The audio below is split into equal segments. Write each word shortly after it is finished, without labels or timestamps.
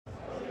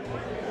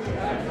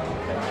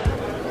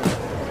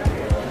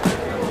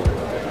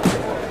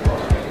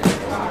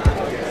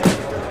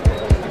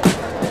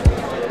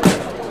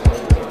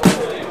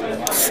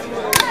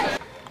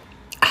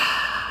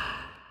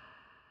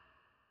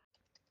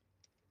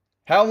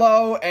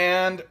Hello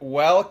and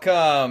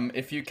welcome.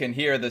 If you can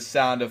hear the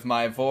sound of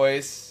my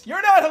voice,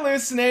 you're not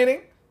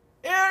hallucinating.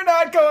 You're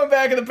not going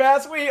back in the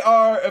past. We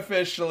are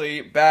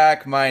officially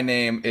back. My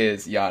name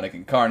is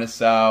Yannick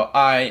Encarnação.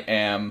 I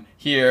am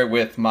here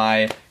with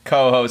my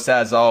co-host,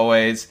 as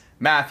always,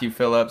 Matthew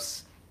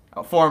Phillips,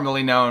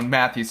 formerly known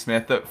Matthew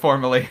Smith,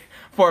 formerly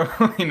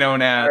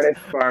known as.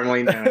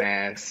 Formerly known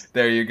as.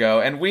 There you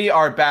go. And we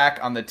are back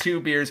on the Two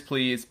Beers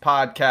Please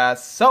podcast.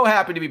 So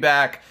happy to be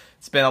back.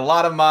 It's been a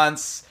lot of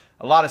months.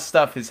 A lot of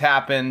stuff has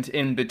happened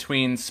in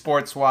between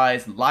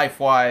sports-wise,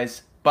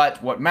 life-wise,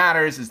 but what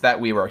matters is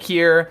that we are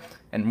here,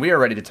 and we are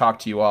ready to talk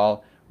to you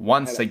all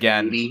once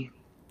again. Baby.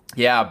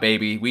 Yeah,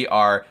 baby, we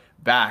are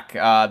back.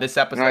 This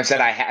episode... No, I said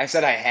I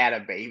had a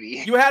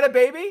baby. You had a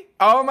baby?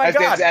 Oh my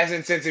God. As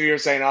in, since you were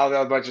saying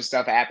a bunch of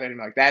stuff happened,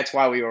 like, that's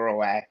why we were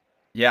away.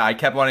 Yeah, I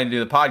kept wanting to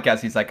do the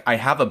podcast. He's like, I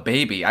have a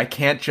baby. I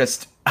can't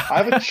just...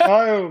 I have a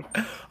child.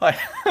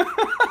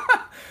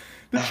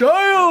 The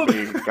child!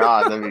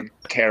 God, that'd be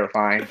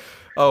terrifying.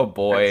 Oh,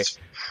 boy.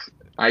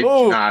 I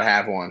do not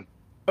have one.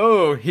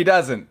 Oh, he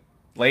doesn't.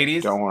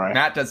 Ladies, don't worry.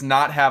 Matt does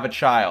not have a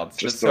child.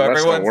 Just the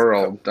rest of the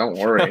world. Don't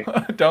worry.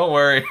 Don't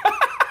worry.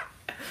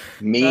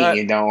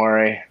 Don't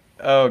worry.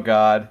 Oh,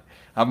 God.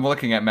 I'm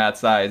looking at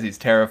Matt's eyes. He's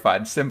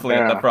terrified simply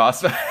at the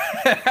prospect.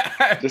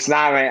 Just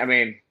not, I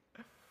mean,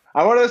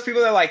 I'm one of those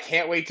people that, like,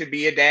 can't wait to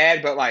be a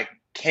dad, but, like,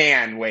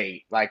 can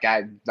wait. Like,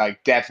 I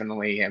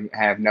definitely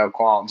have no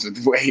qualms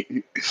with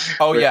wait.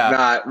 Oh, yeah.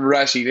 Not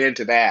rushing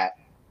into that.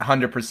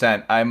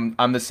 100%.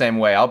 I'm the same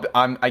way.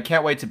 I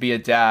can't wait to be a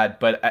dad,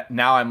 but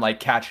now I'm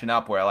like catching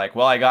up where like,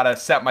 well, I gotta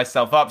set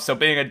myself up so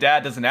being a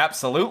dad doesn't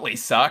absolutely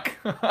suck.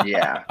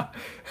 Yeah.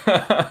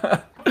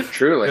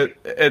 Truly.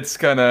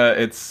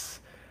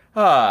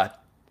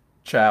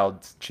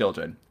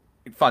 Children.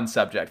 Fun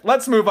subject.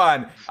 Let's move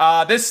on.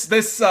 This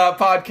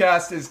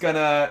podcast is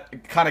gonna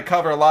kind of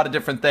cover a lot of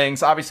different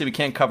things. Obviously, we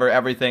can't cover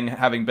everything,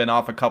 having been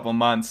off a couple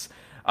months.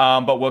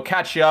 But we'll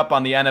catch you up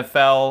on the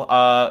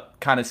NFL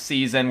kind of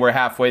season. We're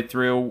halfway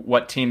through.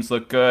 What teams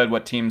look good,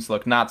 what teams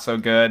look not so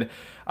good.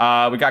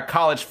 We got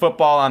college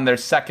football on their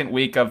second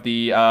week of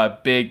the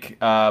big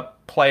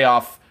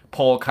playoff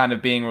poll kind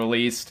of being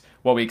released.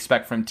 What we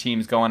expect from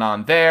teams going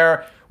on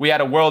there. We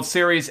had a World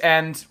Series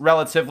end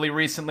relatively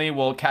recently.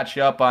 We'll catch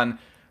you up on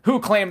who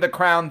claimed the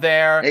crown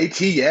there.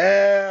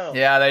 ATL.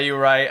 Yeah, there you're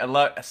right.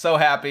 So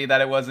happy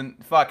that it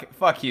wasn't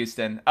fuck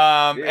Houston. Dude,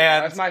 and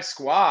that was my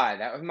squad.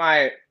 That was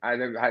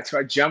that's what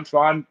I jumped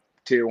on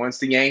to once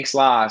the Yanks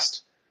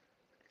lost.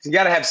 You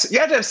have to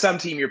have some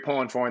team you're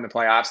pulling for in the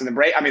playoffs, and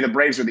the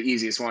Braves were the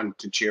easiest one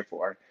to cheer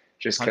for,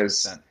 just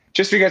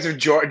because of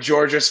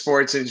Georgia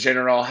sports in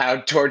general, how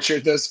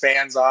tortured those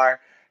fans are,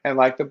 and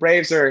like the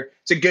Braves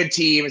it's a good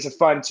team, it's a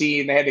fun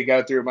team. They had to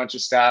go through a bunch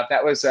of stuff.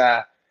 That was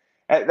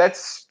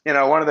that's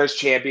one of those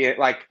champion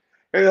like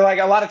a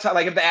lot of time,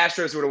 like if the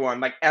Astros would have won,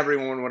 like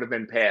everyone would have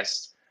been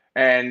pissed,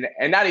 and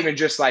not even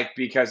just like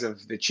because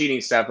of the cheating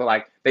stuff, but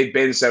like they've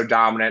been so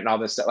dominant and all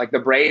this stuff. Like the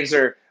Braves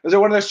are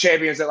one of those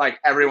champions that like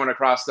everyone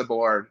across the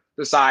board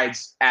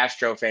besides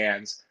Astro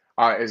fans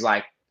is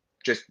like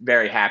just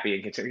very happy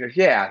and content.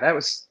 Yeah,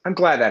 I'm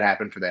glad that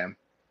happened for them.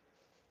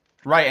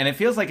 Right, and it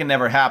feels like it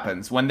never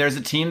happens. When there's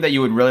a team that you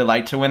would really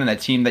like to win and a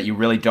team that you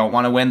really don't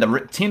want to win,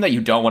 the team that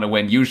you don't want to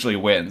win usually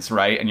wins,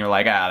 right? And you're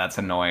like, that's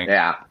annoying.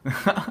 Yeah,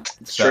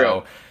 it's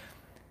true.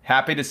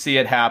 Happy to see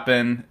it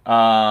happen.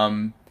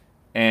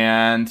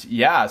 And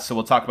yeah, so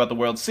we'll talk about the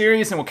World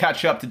Series and we'll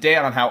catch you up to date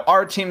on how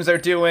our teams are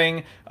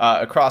doing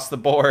across the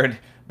board.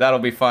 That'll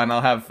be fun.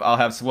 We'll have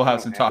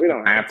some talk. We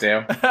don't have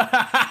to.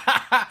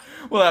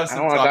 We'll have some.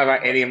 I don't want to talk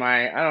about any of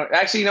my. I don't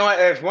actually. You know what?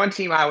 There's one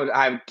team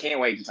I can't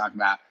wait to talk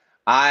about.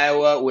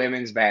 Iowa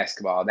women's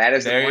basketball. That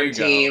is the one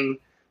team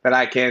that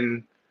I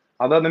can.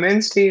 Although the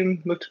men's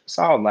team looked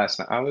solid last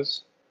night,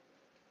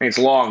 it's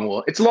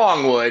Longwood. It's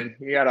Longwood.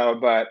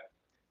 But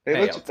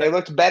they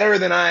looked better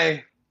than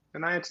I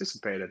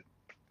anticipated.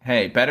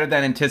 Hey, better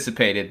than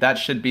anticipated. That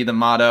should be the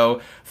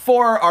motto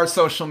for our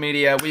social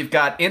media. We've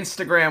got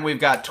Instagram, we've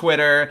got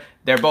Twitter.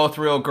 They're both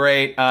real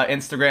great.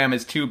 Instagram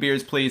is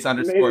 2beersplease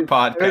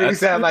 _podcast. It made it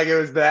sound like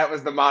that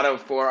was the motto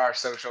for our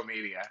social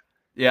media.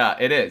 Yeah,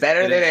 it is.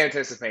 Better than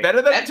anticipated.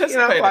 Better than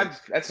anticipated.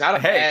 That's not a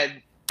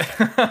bad.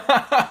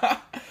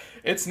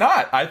 It's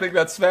not. I think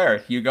that's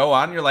fair. You go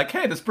on, you're like,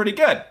 hey, this is pretty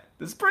good.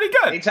 This is pretty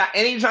good.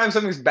 Anytime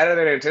something's better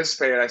than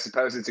anticipated, I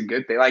suppose it's a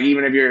good thing. Like,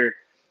 even if you're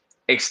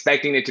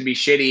expecting it to be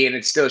shitty and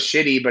it's still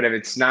shitty, but if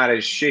it's not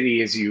as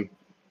shitty as you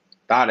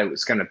thought it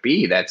was going to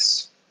be,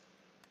 it's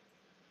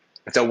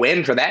a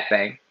win for that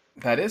thing.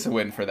 That is a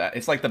win for that.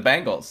 It's like the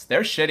Bengals.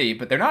 They're shitty,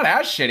 but they're not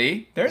as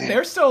shitty.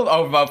 They're still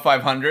above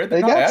 500.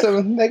 They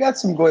got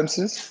some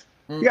glimpses.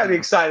 You got to be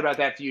excited about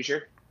that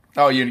future.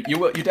 Oh, you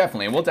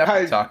definitely. We'll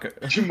definitely talk.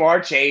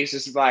 Jamar Chase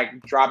just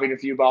like dropping a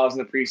few balls in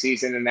the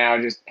preseason, and now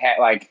just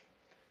like,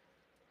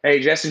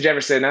 hey, Justin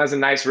Jefferson, that was a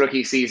nice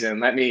rookie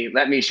season. Let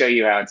me show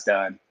you how it's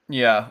done.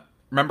 Yeah.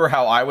 Remember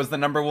how I was the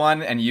number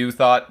one and you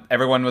thought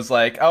everyone was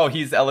like, oh,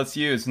 he's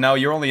LSU's. No,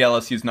 you're only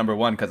LSU's number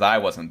one because I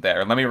wasn't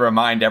there. Let me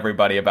remind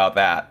everybody about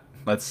that.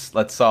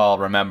 Let's all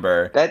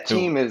remember That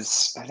team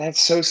that's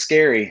so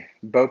scary.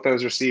 Both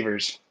those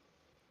receivers.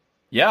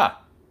 Yeah, Of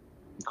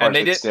and course,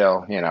 they it's did.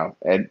 still,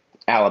 at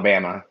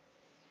Alabama.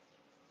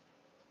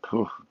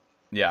 Whew.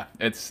 Yeah,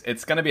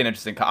 it's gonna be an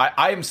interesting.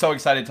 I am so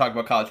excited to talk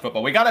about college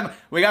football. We gotta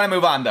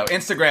move on though.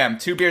 Instagram,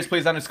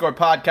 2beersplease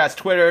 _podcast.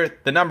 Twitter,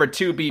 the number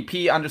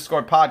 2BP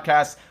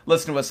 _podcast.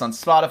 Listen to us on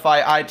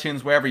Spotify,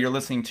 iTunes, wherever you're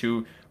listening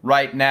to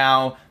right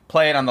now.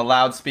 Play it on the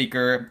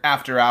loudspeaker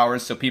after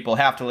hours, so people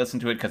have to listen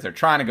to it because they're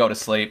trying to go to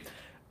sleep.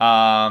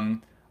 All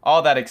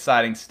that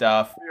exciting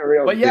stuff. You're a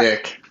real But yeah.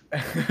 dick.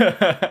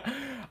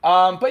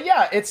 But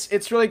yeah,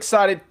 it's really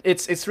excited.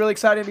 It's really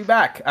exciting to be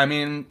back. I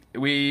mean,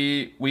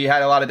 we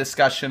had a lot of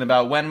discussion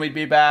about when we'd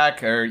be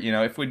back, or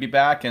if we'd be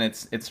back, and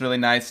it's really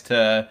nice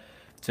to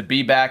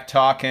be back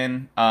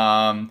talking.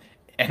 And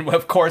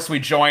of course, we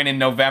join in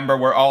November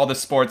where all the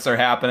sports are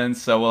happening,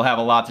 so we'll have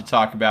a lot to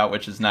talk about,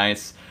 which is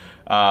nice.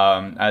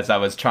 As I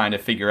was trying to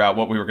figure out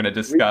what we were going to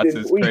discuss,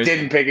 We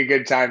didn't pick a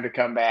good time to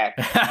come back.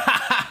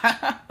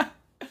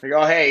 Like,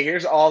 oh, hey,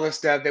 here's all the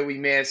stuff that we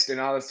missed and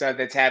all the stuff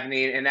that's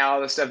happening and now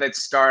all the stuff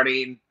that's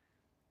starting.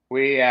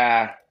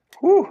 I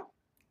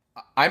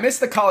missed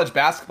the college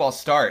basketball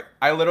start.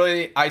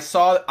 I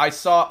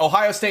saw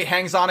Ohio State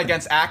hangs on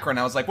against Akron.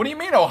 I was like, what do you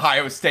mean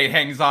Ohio State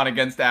hangs on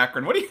against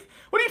Akron? What are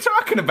you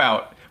talking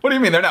about? What do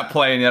you mean they're not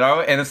playing yet?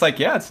 And it's like,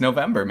 yeah, it's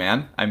November,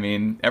 man. I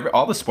mean,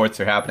 all the sports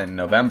are happening in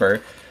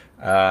November.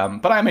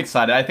 But I'm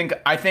excited. I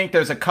think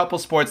there's a couple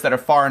sports that are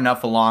far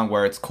enough along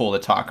where it's cool to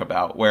talk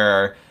about.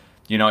 Where,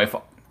 if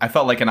I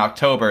felt like in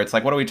October, it's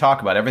like, what do we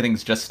talk about?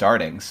 Everything's just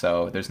starting,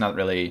 so there's not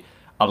really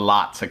a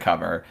lot to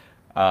cover.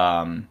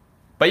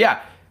 But yeah,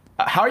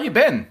 how you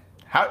been?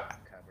 How's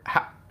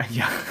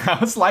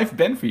life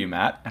been for you,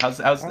 Matt? How's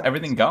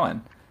everything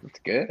going? It's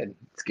good.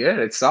 It's good.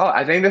 It's solid.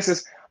 I think this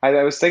is.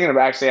 I was thinking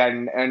about actually.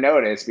 I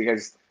noticed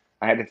because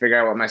I had to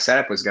figure out what my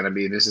setup was going to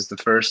be. This is the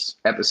first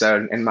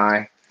episode in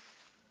my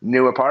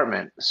new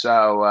apartment,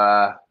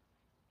 so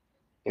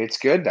it's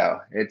good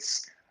though.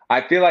 I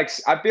feel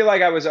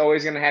like I was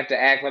always going to have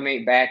to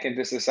acclimate back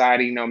into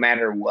society no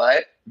matter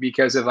what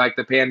because of like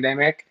the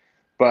pandemic,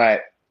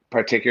 but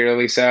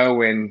particularly so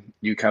when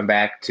you come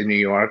back to New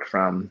York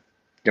from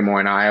Des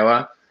Moines,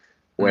 Iowa,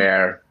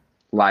 where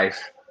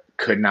life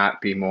could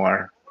not be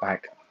more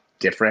like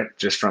different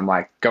just from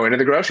like going to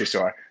the grocery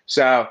store.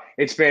 So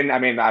it's been, I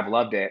mean, I've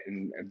loved it.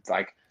 And it's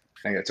like,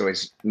 I think it's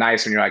always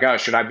nice when you're like, oh,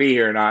 should I be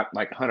here or not?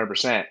 Like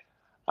 100%.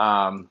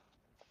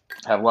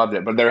 I've loved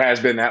it, but there has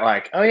been that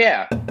like, oh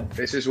yeah,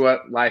 this is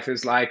what life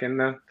is like in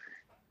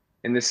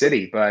the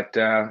city. But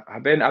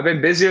I've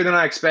been busier than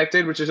I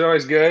expected, which is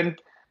always good.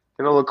 Get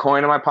a little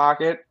coin in my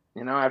pocket,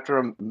 after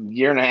a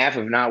year and a half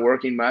of not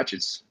working much.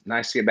 It's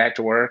nice to get back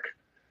to work.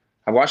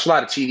 I watched a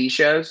lot of TV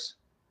shows.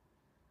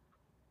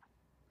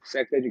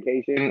 Sex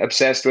Education,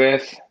 obsessed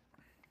with.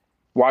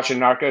 Watching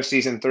Narcos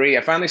season 3.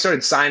 I finally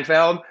started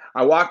Seinfeld.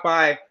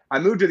 I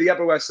moved to the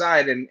Upper West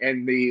Side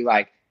and the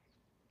like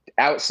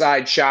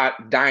outside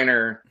shot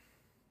diner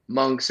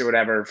Monks or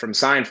whatever from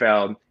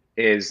Seinfeld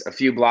is a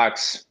few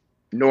blocks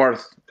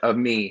north of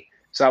me.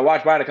 So I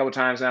walked by it a couple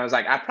times and I was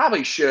like, I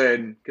probably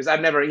should, because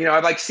I've never,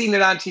 I've like seen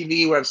it on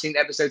TV where I've seen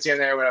episodes here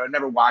and there, but I've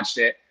never watched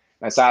it.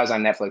 And I saw it was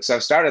on Netflix. So I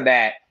started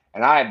that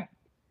and I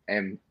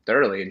am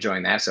thoroughly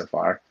enjoying that so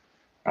far.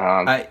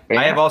 I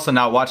have also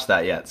not watched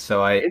that yet,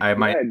 so I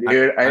might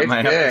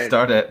have to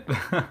start it.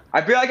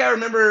 I feel like I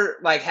remember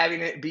like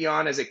having it be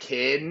on as a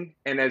kid,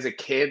 and as a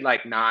kid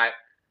like not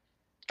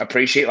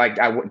appreciate, like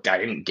I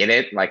didn't get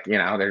it, like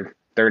they're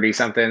 30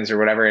 somethings or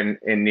whatever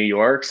in New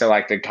York, so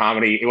like the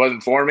comedy, it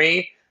wasn't for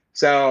me.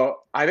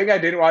 So I think I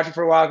didn't watch it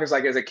for a while because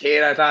like as a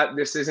kid I thought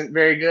this isn't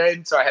very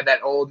good, so I had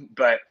that old,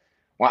 but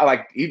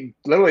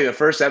literally the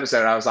first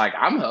episode I was like,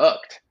 I'm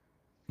hooked.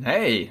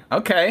 Hey,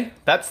 okay.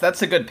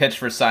 That's a good pitch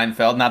for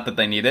Seinfeld. Not that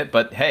they need it,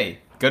 but hey,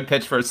 good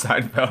pitch for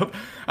Seinfeld.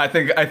 I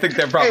think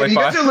they're probably if you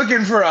fine. guys are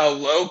looking for a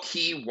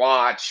low-key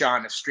watch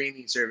on a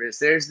streaming service,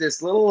 there's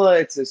this little,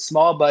 it's a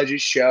small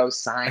budget show,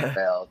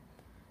 Seinfeld.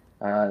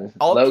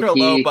 Ultra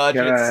low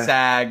budget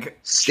SAG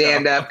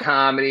stand-up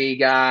comedy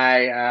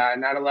guy.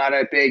 Not a lot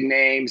of big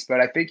names,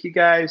 but I think you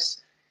guys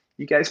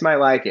might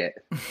like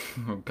it.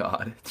 Oh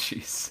God,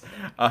 jeez.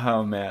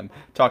 Oh man,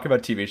 talk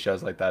about TV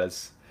shows like that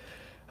is.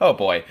 Oh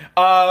boy.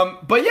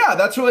 But yeah,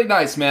 that's really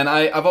nice, man.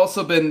 I've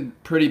also been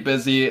pretty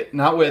busy.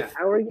 Not with.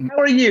 How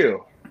are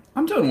you?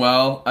 I'm doing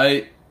well.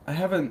 I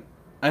haven't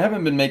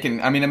been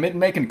making. I mean, I've been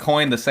making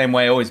coin the same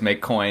way I always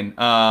make coin.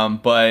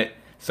 But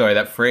sorry,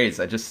 that phrase.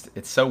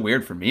 it's so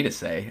weird for me to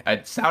say.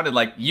 It sounded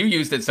like you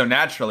used it so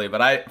naturally,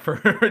 but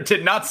it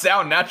did not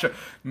sound natural.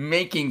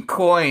 Making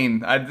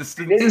coin.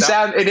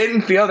 It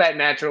didn't feel that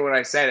natural when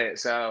I said it.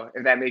 So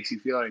if that makes you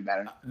feel any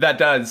better. That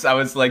does. I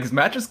was like, is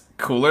Matt just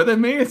cooler than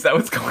me? Is that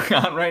what's going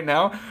on right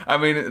now? I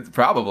mean, it's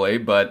probably,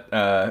 but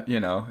I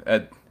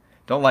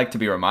don't like to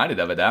be reminded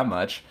of it that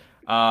much.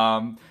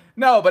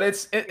 No, but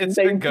it's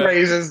been good.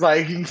 Phrases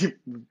like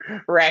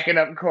racking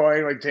up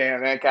coin. Like,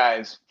 damn, that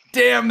guy's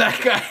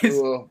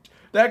cool.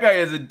 That guy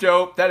is a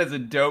dope. That is a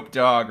dope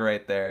dog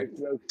right there.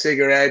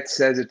 Cigarettes,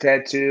 has a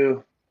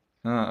tattoo.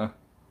 Uh,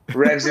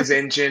 Revs his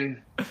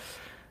engine.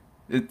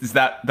 is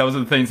that those are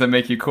the things that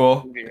make you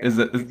cool? Yeah, Is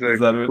he's the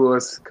that it?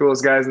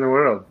 coolest guys in the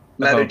world.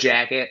 Leather Oh,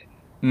 jacket,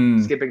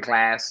 hmm. skipping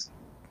class.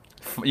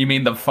 You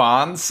mean the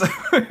Fonz?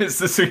 Is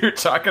this who you're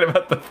talking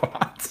about? The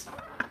Fonz?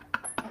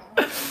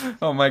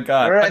 Oh my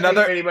God! Or I think of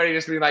Another anybody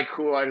just being like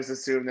cool, I just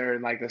assume they're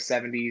in like the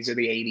 70s or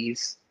the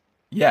 80s.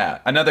 yeah,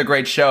 another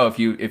great show. If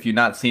you've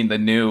not seen the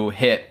new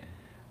hit,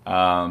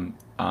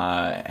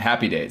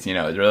 Happy Days, you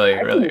know, it's really I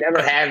really.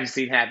 never have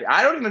seen Happy.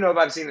 I don't even know if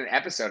I've seen an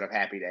episode of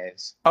Happy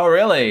Days. Oh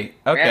really?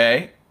 Yeah.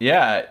 Okay,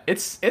 yeah,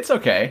 it's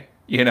okay.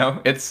 You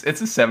know, it's a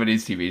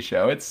 '70s TV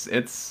show.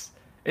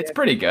 It's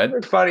pretty good.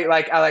 It's funny.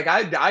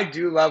 I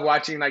do love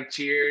watching like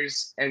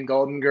Cheers and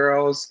Golden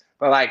Girls,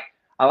 but like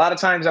a lot of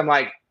times I'm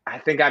like I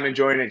think I'm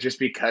enjoying it just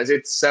because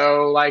it's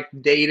so like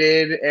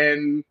dated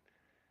and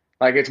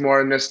like it's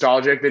more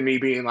nostalgic than me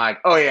being like,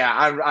 oh yeah,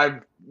 I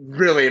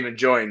really am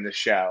enjoying the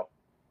show.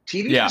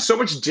 TV is Yeah, just so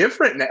much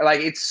different now. Like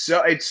it's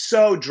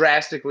so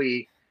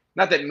drastically.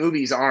 Not that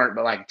movies aren't,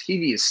 but like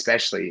TV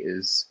especially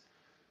is.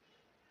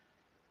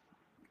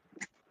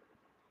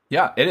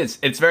 yeah, it is.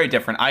 It's very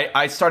different.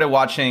 I started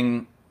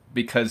watching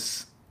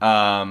because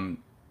I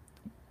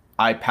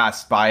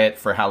passed by it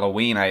for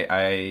Halloween.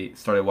 I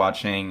started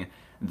watching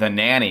The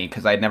Nanny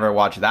because I'd never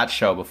watched that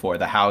show before.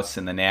 The House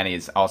and The Nanny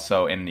is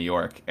also in New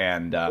York,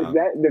 and Is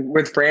that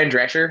with Fran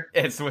Drescher?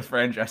 it's with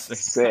Fran Drescher.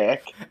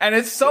 Sick. And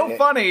it's so Sick.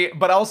 funny,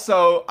 but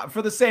also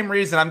for the same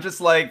reason, I'm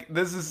just like,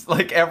 this is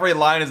like every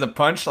line is a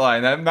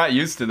punchline. I'm not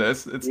used to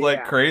this. It's like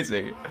Yeah.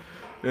 crazy.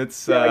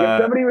 It's Yeah, like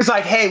if somebody was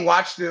like, "Hey,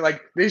 watch this!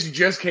 Like this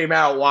just came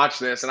out. Watch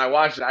this," and I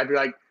watched it, I'd be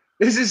like,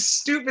 "This is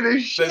stupid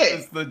as shit."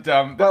 this is the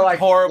dumb, But like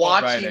horrible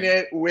watching writing.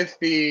 it with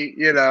the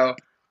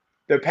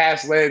the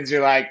past lens,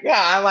 you're like,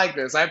 "Yeah, I like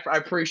this. I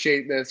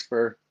appreciate this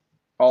for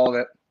all of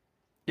it."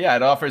 Yeah,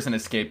 it offers an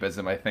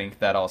escapism. I think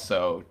that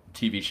also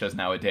TV shows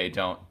nowadays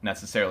don't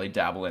necessarily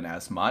dabble in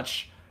as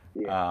much.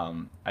 Yeah.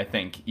 I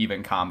think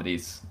even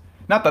comedies,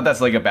 not that that's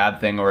like a bad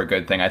thing or a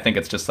good thing. I think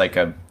it's just like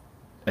a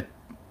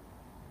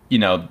you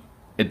know,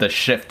 the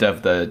shift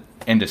of the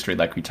industry,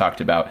 like we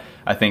talked about.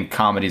 I think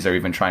comedies are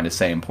even trying to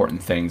say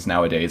important things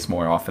nowadays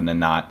more often than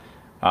not,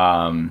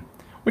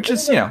 which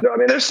is No, I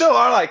mean, there still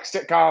are like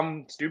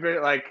sitcom,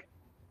 stupid, like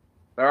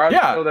there are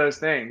yeah, still those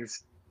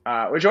things,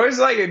 which always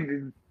like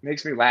it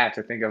makes me laugh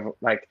to think of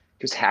like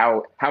just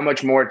how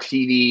much more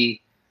TV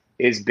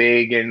is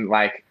big and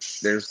like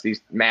there's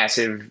these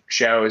massive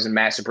shows and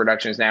massive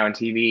productions now in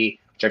TV,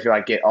 which I feel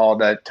like get all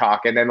the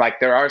talk, and then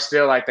like there are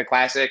still like the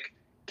classic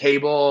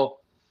cable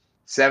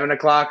 7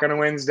 o'clock on a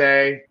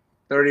Wednesday,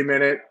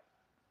 30-minute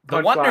the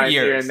Wonder punchline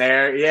here Years. and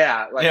there,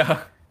 yeah, like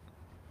Yeah,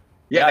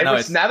 yeah. no,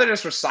 Now they're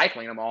just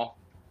recycling them all.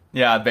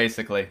 yeah.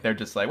 Basically, they're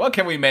just like, what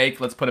can we make?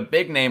 Let's put a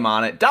big name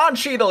on it. Don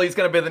Cheadle, he's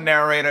gonna be the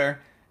narrator,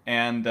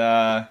 and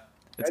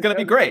it's gonna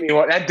be great.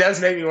 That does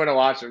make me want to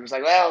watch it. I'm just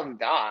like, well, I'm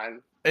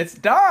Don. It's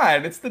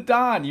Don. It's the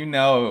Don. You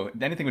know,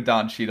 anything with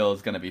Don Cheadle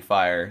is gonna be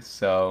fire.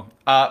 So,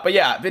 but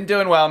yeah, been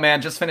doing well,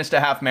 man. Just finished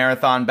a half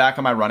marathon. Back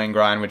on my running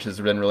grind, which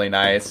has been really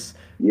nice.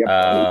 Yep.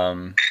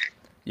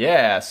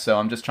 Yeah, so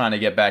I'm just trying to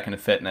get back into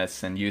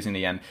fitness and using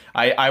the end.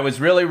 I was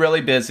really,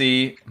 really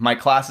busy. My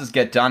classes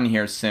get done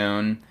here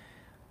soon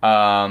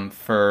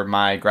for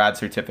my grad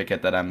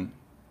certificate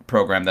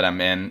program that I'm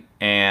in.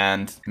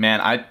 And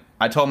man,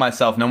 I told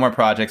myself no more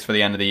projects for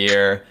the end of the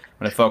year.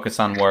 I'm going to focus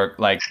on work,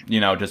 like,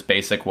 just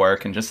basic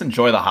work and just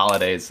enjoy the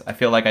holidays. I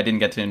feel like I didn't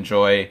get to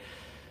enjoy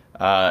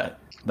the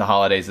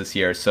holidays this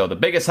year. So the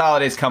biggest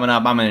holidays coming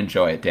up, I'm going to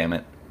enjoy it, damn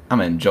it. I'm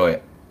going to enjoy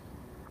it.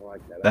 I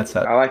like that. That's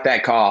I like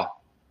that call.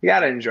 You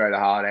got to enjoy the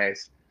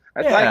holidays.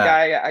 That's like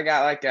Yeah. I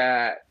got like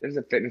there's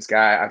a fitness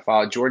guy I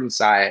follow, Jordan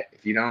Syatt.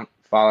 If you don't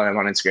follow him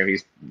on Instagram,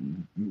 he's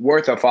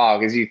worth a follow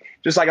because he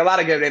just like a lot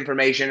of good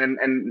information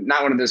and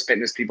not one of those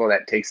fitness people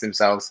that takes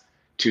themselves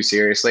too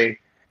seriously.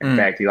 In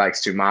fact, he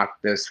likes to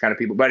mock those kind of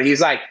people. But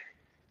he's like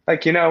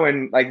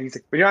and like he's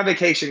like, when you're on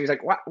vacation, he's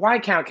like, why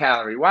count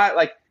calorie? Why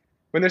like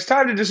when there's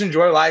time to just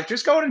enjoy life,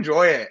 just go and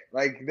enjoy it.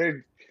 Like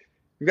you've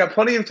got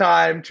plenty of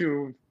time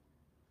to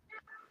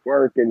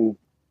work and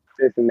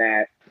this and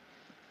that.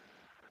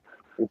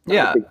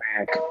 Yeah.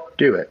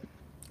 Do it.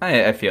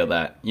 I feel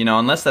that.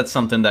 Unless that's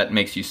something that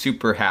makes you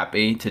super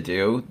happy to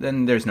do,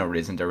 then there's no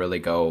reason to really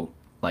go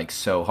like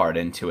so hard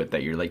into it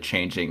that you're like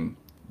changing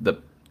the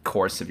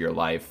course of your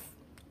life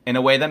in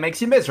a way that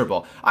makes you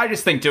miserable. I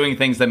just think doing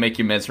things that make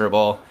you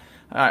miserable,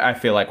 I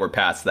feel like we're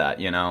past that,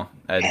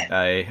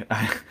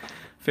 I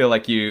feel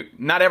like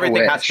not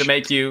everything has to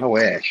make you. I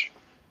wish.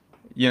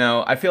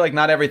 I feel like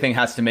not everything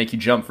has to make you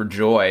jump for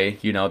joy.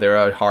 There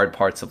are hard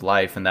parts of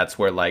life, and that's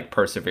where like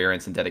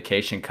perseverance and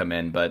dedication come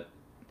in. But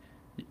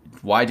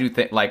why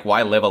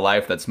live a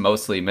life that's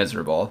mostly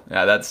miserable?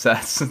 Yeah,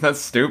 that's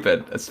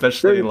stupid.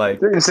 Especially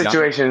certain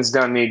situations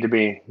don't need to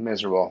be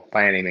miserable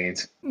by any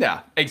means.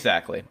 Yeah,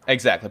 exactly.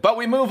 But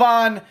we move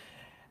on.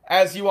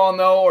 As you all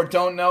know or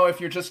don't know,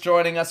 if you're just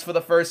joining us for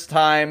the first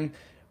time,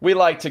 we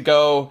like to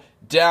go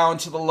down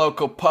to the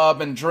local pub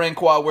and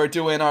drink while we're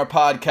doing our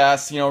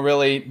podcast.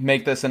 Really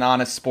make this an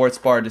honest sports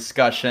bar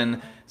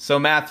discussion. So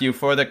Matthew,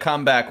 for the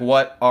comeback,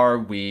 what are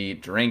we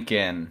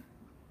drinking?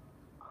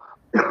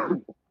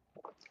 Pardon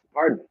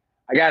me.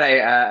 I got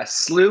a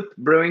Sloop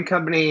Brewing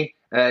Company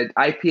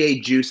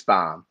IPA Juice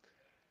Bomb.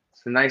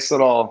 It's a nice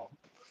little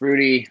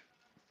fruity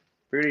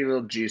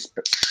little juice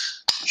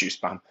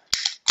bomb.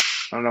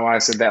 I don't know why I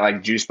said that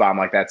like juice bomb,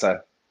 like that's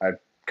a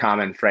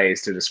common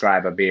phrase to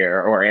describe a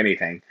beer or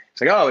anything.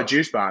 It's like, oh, a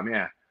juice bomb,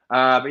 yeah.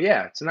 But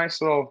yeah, it's a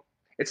nice little.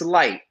 It's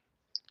light.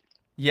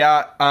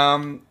 Yeah,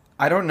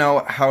 I don't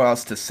know how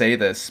else to say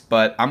this,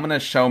 but I'm gonna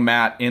show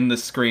Matt in the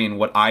screen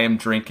what I am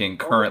drinking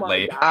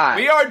currently. Oh my God.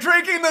 We are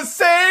drinking the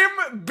same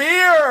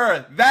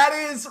beer!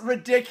 That is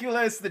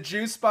ridiculous. The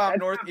Juice Bomb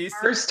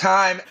Northeastern. First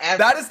time ever.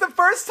 That is the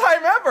first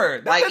time ever.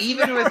 That like has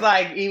even never- with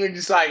like even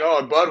just like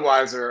oh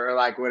Budweiser or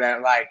like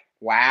whatever. Like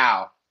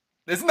wow.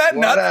 Isn't that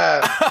What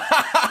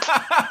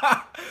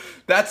nuts?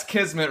 That's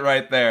kismet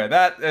right there.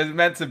 That is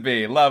meant to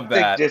be. Love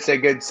that. Just a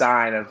good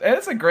sign of.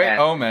 It's a great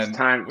yeah, omen. It's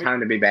time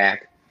to be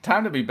back.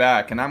 Time to be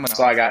back, and I'm gonna.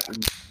 So I got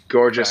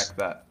gorgeous back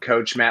that.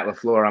 Coach Matt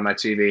LaFleur on my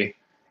TV.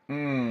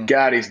 Mm.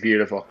 God, he's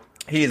beautiful.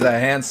 He's a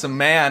handsome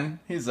man.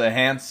 He's a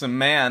handsome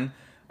man.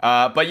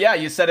 But yeah,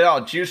 you said it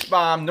all. Juice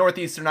Bomb,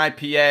 Northeastern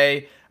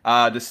IPA.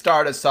 To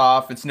start us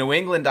off, it's New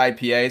England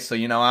IPA, so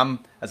I'm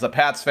as a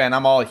Pats fan,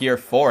 I'm all here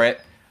for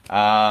it.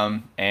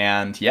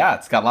 And yeah,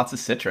 it's got lots of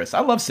citrus. I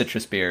love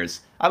citrus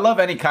beers. I love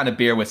any kind of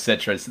beer with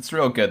citrus. It's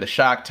real good. The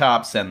Shock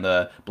Tops and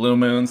the Blue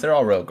Moons, they're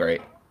all real great.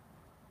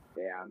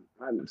 Yeah,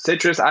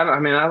 citrus. I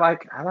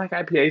like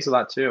IPAs a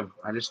lot too.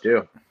 I just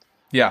do.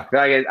 Yeah.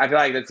 I feel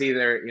like that's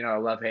either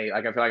love hate.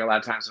 Like I feel like a lot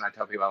of times when I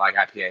tell people I like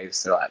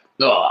IPAs, they're like,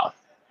 "Oh,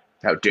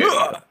 how dare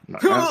you?"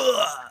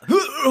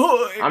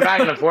 I'm not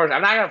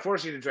gonna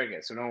force you to drink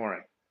it, so don't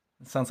worry.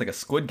 It sounds like a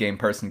Squid Game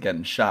person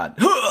getting shot.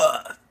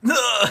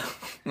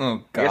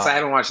 Oh God! I guess I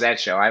haven't watched that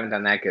show. I haven't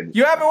done that good.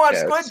 You haven't watched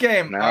shows. Squid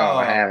Game? No, oh,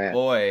 I haven't.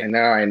 Boy, I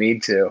know I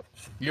need to.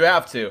 You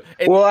have to.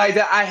 Well, I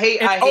hate.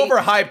 It's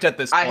overhyped at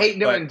this point. I hate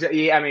doing.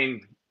 Yeah, I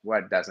mean,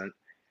 what doesn't?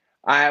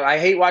 I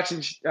hate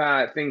watching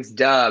things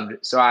dubbed,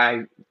 so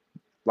I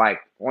want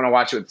to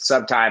watch it with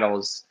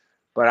subtitles,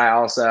 but I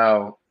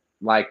also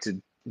like to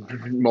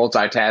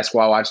multitask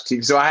while watching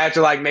TV. So I have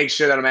to make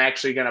sure that I'm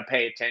actually going to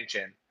pay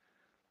attention.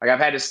 Like I've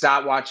had to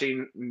stop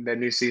watching the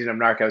new season of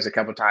Narcos a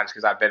couple times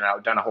because I've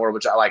done a horrible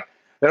job. Like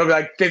there'll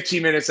be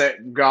 15 minutes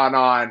that gone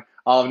on.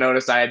 I'll have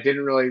noticed I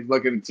didn't really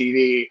look at the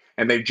TV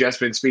and they've just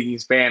been speaking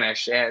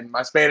Spanish, and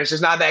my Spanish is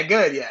not that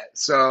good yet.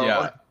 So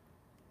yeah.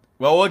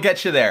 Well, we'll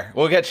get you there.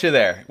 We'll get you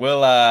there.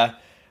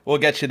 We'll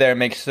get you there.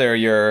 Make sure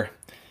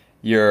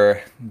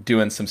you're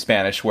doing some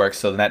Spanish work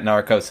so that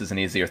Narcos is an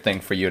easier thing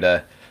for you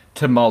to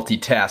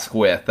multitask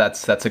with.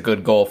 That's a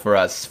good goal for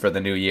us for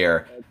the new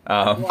year.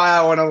 Why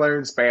I want to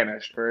learn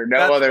Spanish for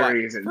no other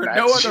reason. For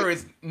no other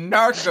reason.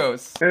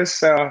 Narcos.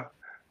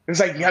 It's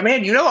like, yeah,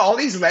 man, all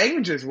these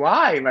languages.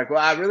 Why? I'm like,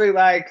 well, I really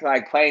like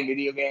playing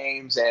video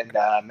games and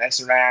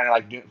messing around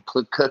and doing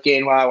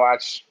cooking while I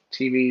watch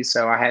TV.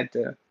 So I had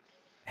to.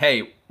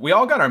 Hey, we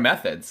all got our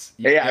methods.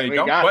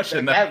 Don't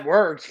question that. That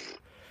works.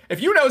 If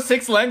you know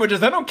 6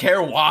 languages, I don't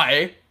care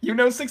why. You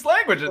know 6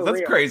 languages.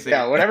 That's crazy.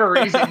 Yeah, whatever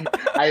reason,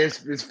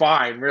 it's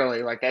fine,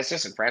 really. That's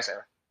just impressive.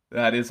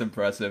 That is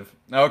impressive.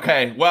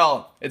 Okay,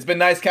 well, it's been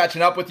nice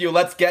catching up with you.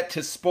 Let's get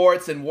to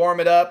sports and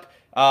warm it up.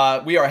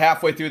 We are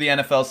halfway through the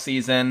NFL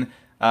season.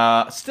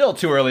 Still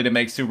too early to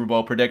make Super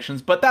Bowl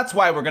predictions, but that's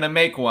why we're going to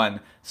make one.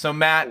 So,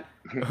 Matt,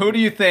 who do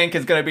you think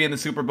is going to be in the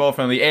Super Bowl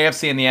from the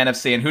AFC and the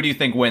NFC, and who do you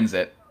think wins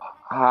it?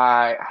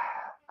 I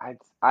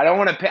don't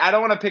want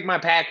to pick my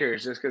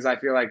Packers just because I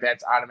feel like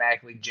that's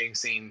automatically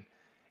jinxing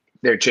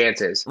their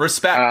chances.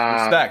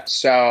 Respect.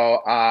 So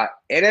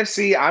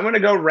NFC, I'm going to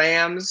go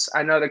Rams.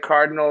 I know the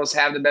Cardinals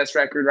have the best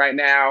record right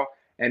now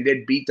and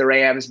did beat the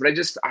Rams, but I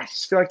just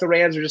feel like the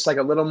Rams are just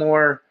a little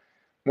more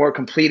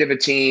complete of a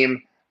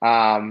team.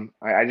 I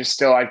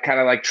kind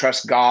of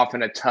trust Goff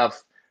in a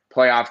tough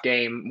playoff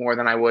game more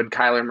than I would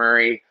Kyler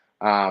Murray.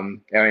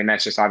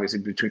 That's just obviously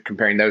between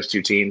comparing those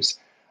two teams.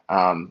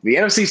 The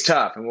NFC's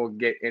tough, and we'll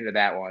get into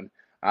that one.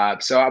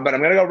 But I'm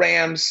going to go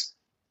Rams.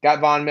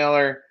 Got Von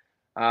Miller.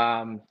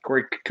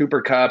 Corey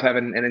Cooper Kupp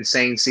having an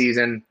insane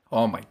season.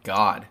 Oh, my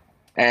God.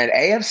 And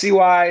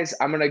AFC-wise,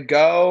 I'm going to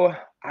go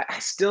 – I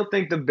still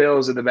think the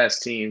Bills are the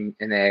best team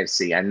in the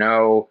AFC. I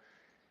know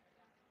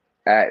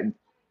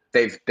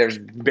there's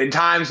been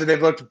times that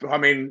they've looked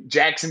 –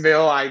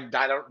 Jacksonville, I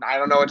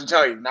don't know what to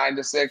tell you.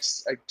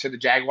 9-6 to the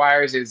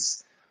Jaguars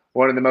is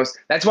one of the most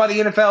 – that's why the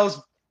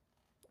NFL's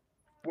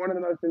one of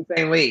the most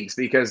insane leagues,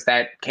 because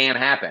that can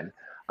happen.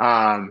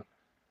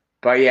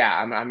 But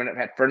yeah, I'm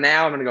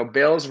gonna go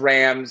Bills,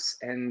 Rams,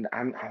 and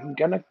I'm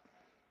gonna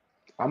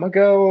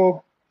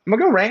go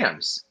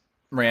Rams.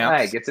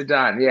 Rams gets it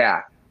done.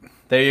 Yeah.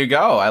 There you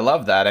go. I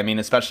love that.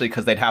 Especially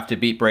because they'd have to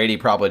beat Brady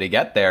probably to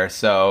get there.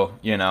 So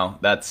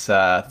that's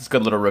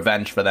good little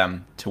revenge for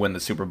them to win the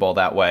Super Bowl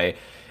that way.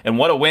 And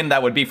what a win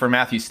that would be for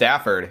Matthew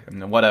Stafford.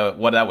 What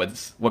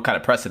kind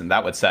of precedent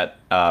that would set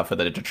for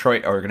the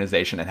Detroit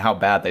organization, and how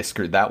bad they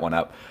screwed that one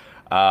up.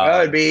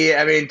 It'd be.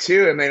 I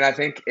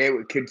think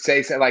it could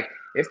say something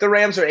if the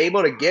Rams are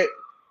able to get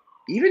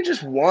even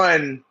just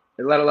one,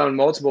 let alone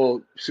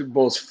multiple Super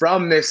Bowls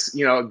from this,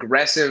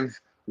 aggressive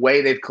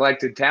way they've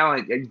collected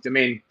talent. I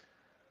mean,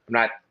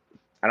 I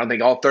don't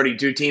think all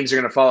 32 teams are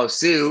going to follow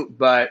suit,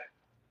 but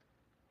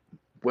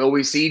will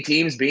we see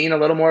teams being a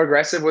little more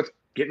aggressive with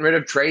getting rid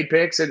of trade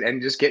picks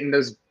and just getting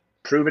those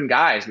proven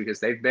guys? Because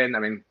they've been, I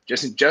mean,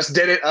 just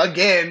did it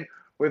again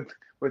with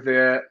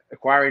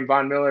acquiring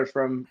Von Miller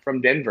from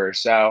Denver.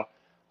 So,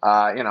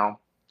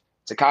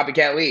 it's a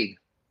copycat league.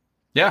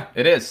 Yeah,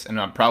 it is. And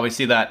I'll probably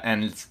see that.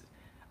 And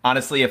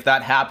honestly, if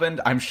that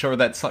happened, I'm sure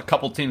that a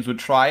couple teams would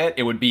try it.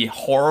 It would be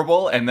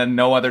horrible. And then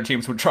no other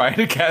teams would try it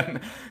again.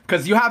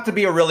 Because you have to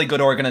be a really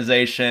good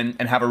organization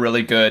and have a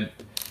really good,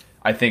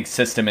 I think,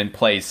 system in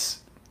place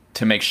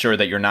to make sure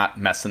that you're not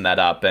messing that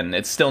up. And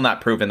it's still not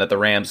proven that the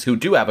Rams, who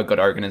do have a good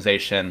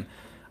organization,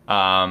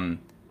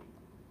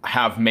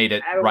 have made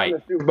it right. Haven't won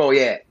the Super Bowl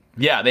yet.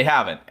 Yeah, they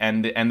haven't.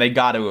 And they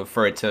got to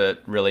for it to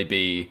really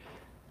be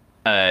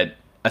a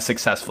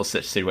successful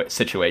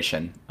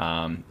situation.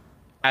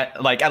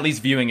 At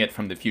least viewing it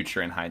from the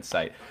future in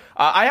hindsight.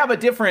 I have a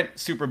different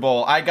Super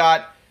Bowl. I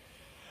got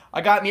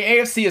the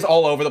AFC is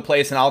all over the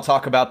place, and I'll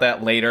talk about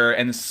that later,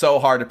 and it's so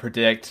hard to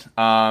predict.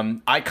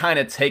 I kind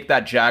of take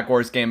that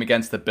Jaguars game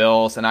against the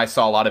Bills, and I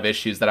saw a lot of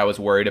issues that I was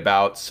worried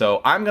about,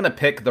 so I'm going to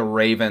pick the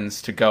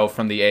Ravens to go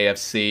from the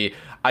AFC.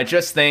 I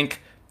just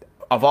think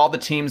of all the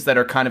teams that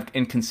are kind of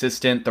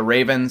inconsistent, the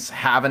Ravens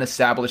have an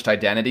established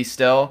identity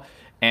still,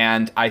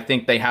 and I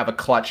think they have a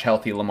clutch,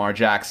 healthy Lamar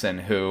Jackson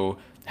who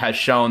has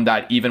shown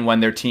that even when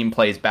their team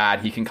plays bad,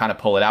 he can kind of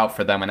pull it out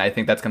for them, and I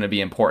think that's going to be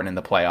important in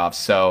the playoffs.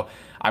 So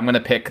I'm going to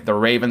pick the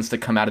Ravens to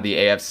come out of the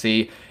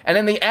AFC. And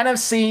in the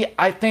NFC,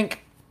 I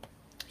think,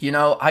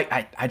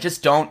 I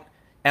just don't,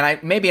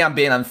 and maybe I'm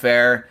being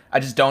unfair, I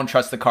just don't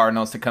trust the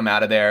Cardinals to come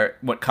out of there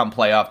come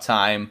playoff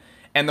time.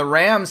 And the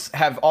Rams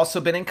have also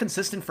been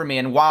inconsistent for me,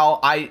 and while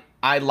I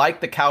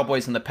like the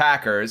Cowboys and the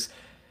Packers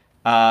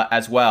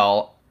as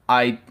well,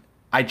 I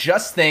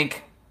just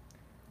think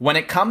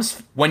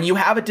when you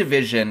have a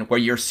division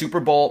where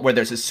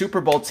there's a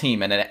Super Bowl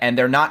team in it and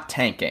they're not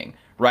tanking,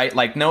 right?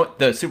 Like, no,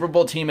 the Super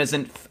Bowl team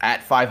isn't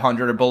at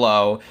 500 or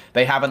below.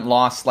 They haven't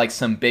lost like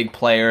some big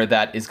player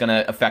that is going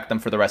to affect them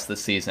for the rest of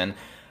the season.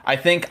 I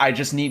think I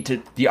just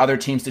need the other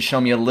teams to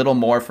show me a little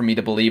more for me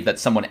to believe that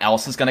someone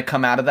else is going to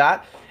come out of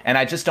that. And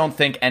I just don't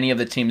think any of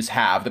the teams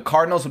have. The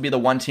Cardinals would be the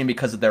one team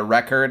because of their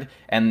record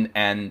and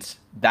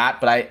that,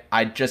 but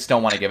I just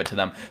don't want to give it to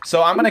them.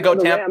 So I'm going to go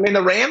Tampa. I mean,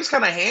 the Rams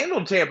kind of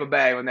handled Tampa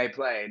Bay when they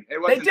played.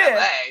 It wasn't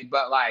LA,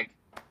 but like.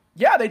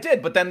 Yeah, they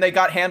did, but then they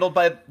got handled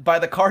by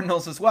the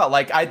Cardinals as well.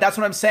 Like, that's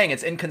what I'm saying.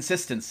 It's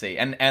inconsistency.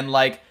 And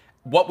like,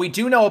 what we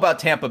do know about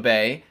Tampa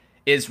Bay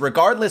is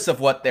regardless of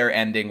what they're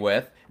ending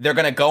with, they're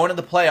going to go into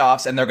the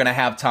playoffs and they're going to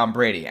have Tom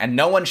Brady. And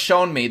no one's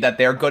shown me that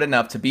they're good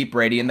enough to beat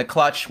Brady in the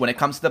clutch when it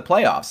comes to the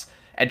playoffs.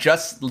 And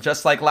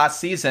just like last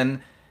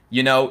season,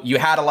 you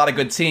had a lot of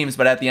good teams,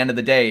 but at the end of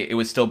the day, it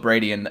was still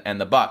Brady and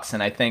the Bucs.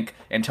 And I think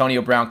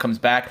Antonio Brown comes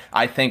back.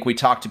 I think we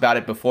talked about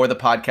it before the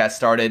podcast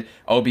started.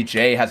 OBJ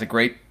has a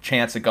great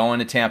chance of going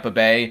to Tampa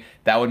Bay.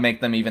 That would make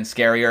them even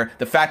scarier.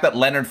 The fact that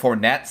Leonard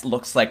Fournette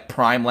looks like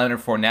prime Leonard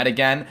Fournette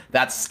again,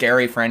 that's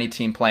scary for any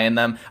team playing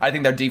them. I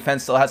think their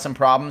defense still has some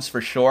problems for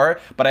sure,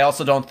 but I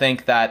also don't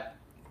think that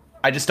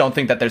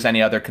there's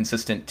any other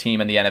consistent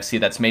team in the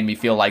NFC that's made me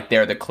feel like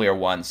they're the clear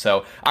one.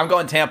 So I'm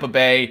going Tampa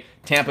Bay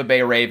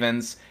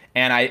Ravens.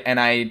 And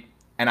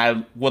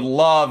I would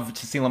love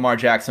to see Lamar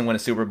Jackson win a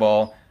Super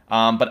Bowl,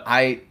 but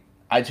I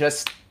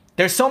just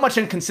there's so much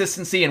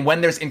inconsistency, and when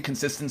there's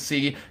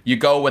inconsistency, you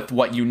go with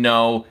what you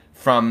know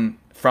from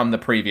the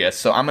previous.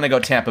 So I'm gonna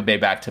go Tampa Bay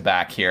back to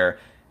back here,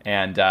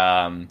 and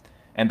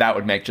that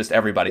would make just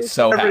everybody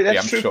so happy.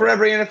 That's true for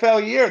every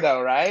NFL year,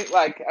 though, right?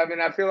 Like, I mean,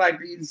 I feel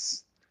like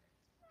these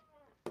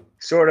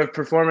sort of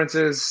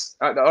performances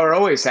are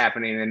always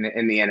happening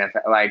in the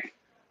NFL. Like,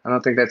 I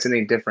don't think that's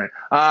any different.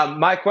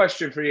 My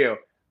question for you,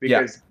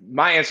 because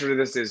my answer to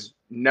this is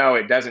no,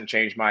 it doesn't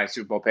change my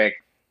Super Bowl pick.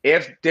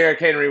 If Derrick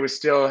Henry was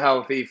still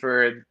healthy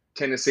for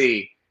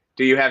Tennessee,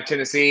 do you have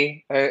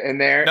Tennessee in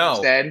there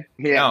instead?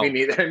 Yeah, no. Me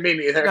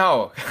neither.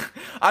 No,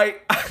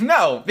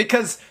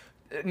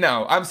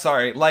 no, I'm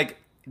sorry. Like,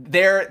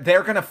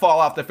 they're gonna fall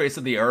off the face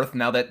of the earth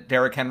now that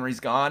Derrick Henry's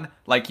gone.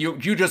 Like, you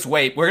just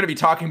wait. We're gonna be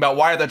talking about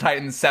why are the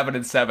Titans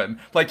 7-7.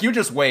 Like, you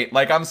just wait.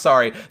 Like, I'm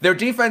sorry. Their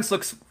defense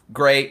looks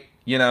great.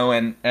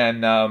 And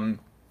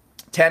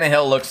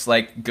Tannehill looks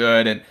like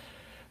good,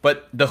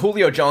 but the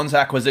Julio Jones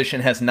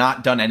acquisition has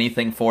not done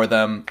anything for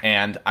them,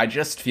 and I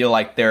just feel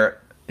like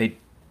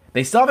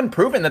they still haven't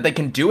proven that they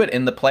can do it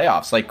in the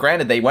playoffs. Like,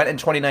 granted, they went in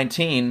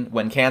 2019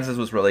 when Kansas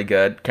was really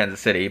good,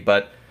 Kansas City,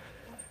 but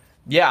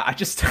yeah, I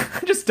just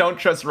don't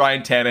trust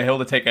Ryan Tannehill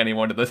to take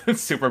anyone to the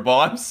Super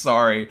Bowl. I'm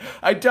sorry,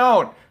 I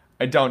don't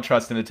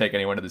trust him to take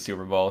anyone to the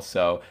Super Bowl.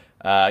 So.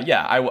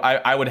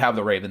 I would have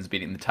the Ravens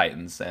beating the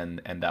Titans, and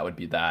that would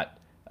be that.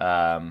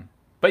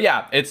 But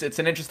yeah, it's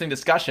an interesting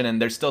discussion, and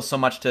there's still so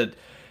much to.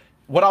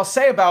 What I'll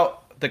say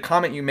about the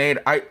comment you made,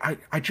 I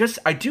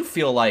do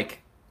feel like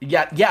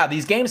Yeah,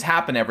 these games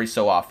happen every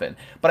so often.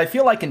 But I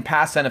feel like in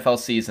past NFL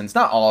seasons,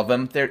 not all of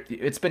them,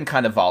 it's been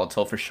kind of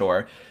volatile for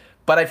sure.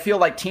 But I feel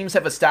like teams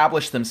have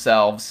established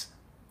themselves,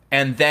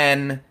 and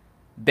then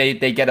they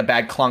get a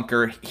bad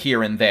clunker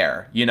here and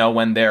there. You know,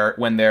 when they're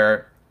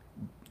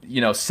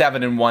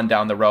 7-1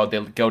 down the road, they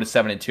go to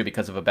 7-2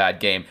 because of a bad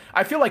game.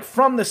 I feel like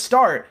from the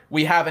start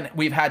we've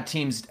had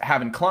teams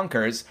having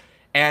clunkers,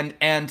 and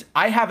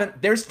I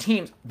haven't. There's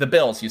teams, the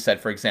Bills, you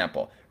said, for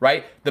example,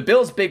 right? The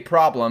Bills' big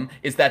problem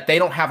is that they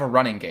don't have a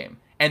running game,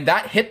 and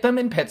that hit them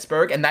in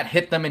Pittsburgh, and that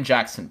hit them in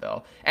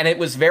Jacksonville, and it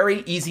was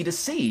very easy to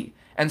see.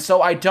 And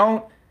so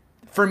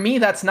for me,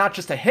 that's not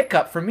just a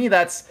hiccup. For me,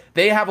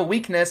 they have a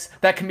weakness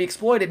that can be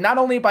exploited not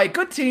only by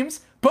good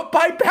teams, but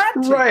by bad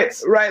teams.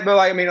 Right. But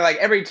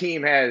every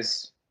team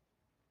has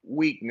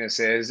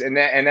weaknesses, and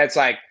that's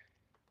like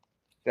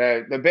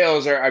the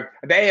Bills are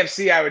the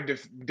AFC. I would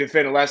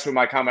defend less with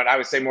my comment. I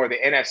would say more the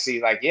NFC.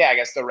 Like, yeah, I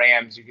guess the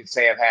Rams, you could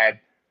say, have had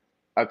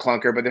a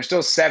clunker, but they're still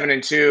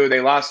 7-2.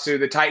 They lost to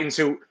the Titans,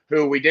 who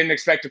we didn't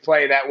expect to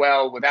play that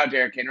well without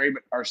Derrick Henry,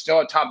 but are still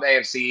atop the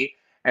AFC.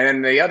 And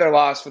then the other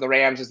loss for the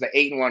Rams is the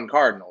 8-1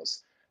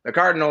 Cardinals. The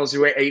Cardinals,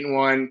 who are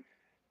 8-1,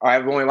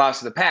 have only lost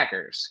to the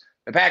Packers.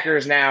 The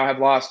Packers now have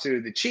lost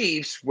to the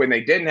Chiefs when they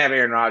didn't have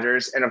Aaron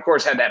Rodgers, and of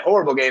course had that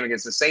horrible game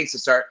against the Saints to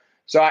start.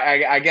 So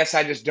I guess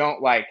I just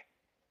don't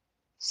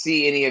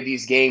see any of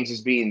these games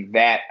as being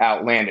that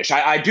outlandish.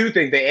 I do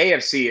think the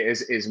AFC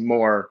is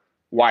more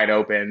wide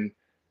open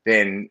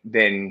than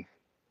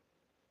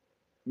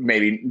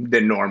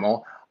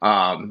normal.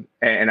 And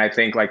I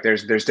think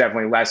there's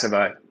definitely less of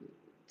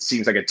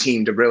seems like a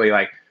team to really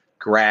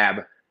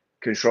grab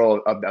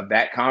control of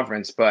that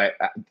conference. But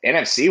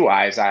NFC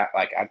wise, I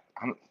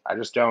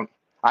just don't.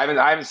 I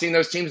haven't seen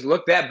those teams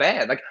look that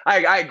bad.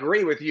 I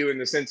agree with you in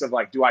the sense of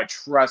do I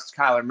trust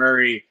Kyler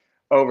Murray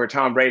over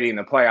Tom Brady in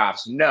the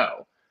playoffs?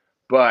 No.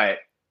 But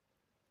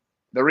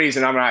the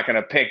reason I'm not going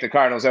to pick the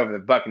Cardinals over the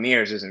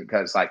Buccaneers isn't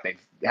because they've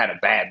had a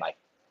bad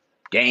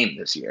game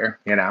this year,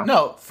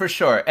 No, for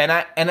sure.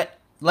 And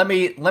let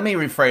me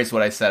rephrase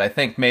what I said. I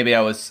think maybe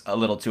I was a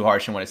little too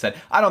harsh in what I said.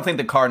 I don't think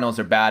the Cardinals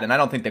are bad, and I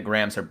don't think the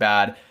Rams are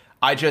bad.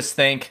 I just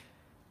think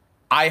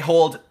I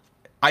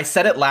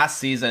said it last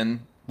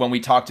season when we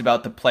talked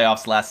about the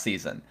playoffs last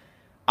season.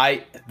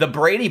 The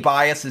Brady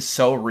bias is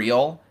so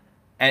real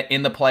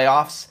in the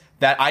playoffs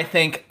that I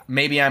think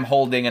maybe I'm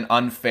holding an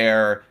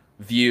unfair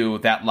view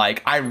that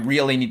I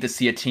really need to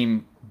see a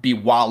team be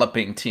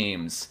walloping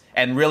teams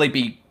and really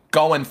be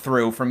going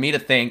through for me to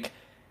think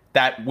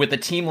that with a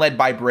team led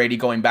by Brady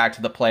going back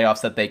to the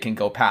playoffs that they can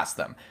go past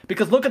them.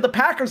 Because look at the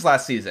Packers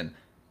last season.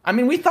 I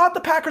mean, we thought the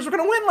Packers were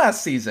going to win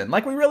last season,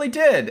 we really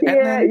did. But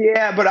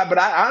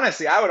I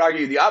honestly, I would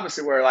argue the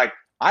opposite, where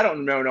I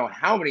don't know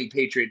how many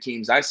Patriot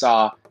teams I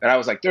saw that I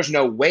was there's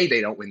no way they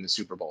don't win the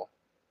Super Bowl,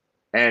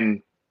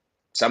 and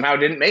somehow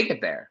didn't make it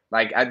there.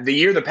 The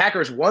year the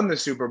Packers won the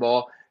Super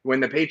Bowl,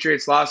 when the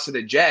Patriots lost to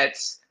the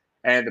Jets,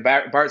 and the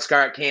Bart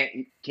Scott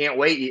can't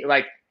wait.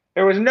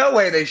 There was no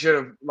way they should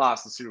have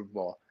lost the Super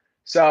Bowl.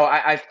 So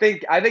I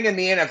think in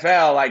the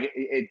NFL,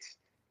 it's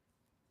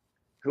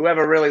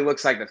whoever really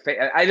looks like the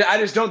favorite. I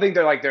just don't think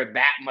they're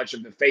that much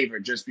of the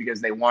favorite just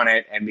because they won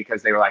it and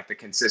because they were the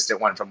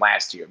consistent one from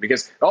last year.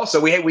 Because also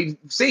we've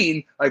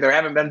seen there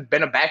haven't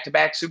been a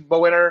back-to-back Super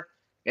Bowl winner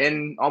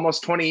in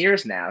almost 20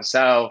 years now.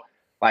 So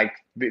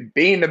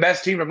being the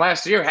best team from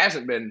last year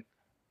hasn't been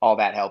all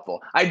that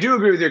helpful. I do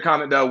agree with your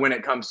comment though when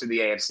it comes to the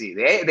AFC.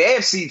 The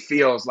AFC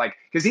feels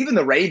because even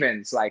the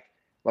Ravens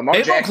Lamar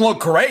Jackson don't look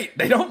great.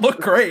 They don't look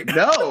great.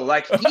 No,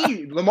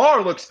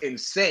 Lamar looks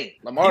insane.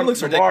 Lamar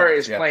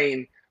is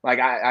playing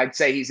I'd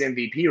say he's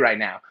MVP right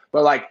now.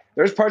 But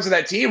there's parts of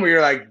that team where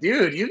you're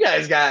dude, you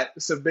guys got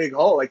some big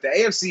hole. The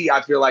AFC,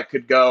 I feel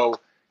could go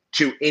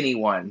to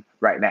anyone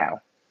right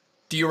now.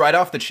 Do you write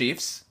off the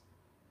Chiefs?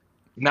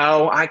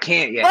 No, I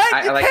can't yet.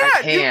 Right?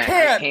 I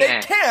can't.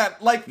 They can't.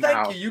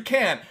 Thank you. You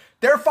can't.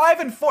 They're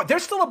 5-4. They're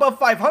still above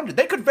 500.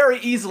 They could very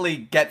easily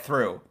get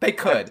through. They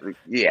could.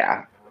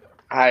 Yeah.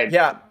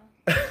 No.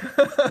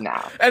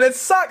 And it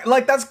sucks.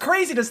 That's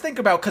crazy to think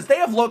about because they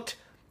have looked,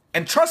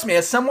 and trust me,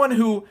 as someone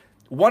who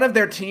one of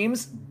their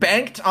teams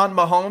banked on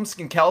Mahomes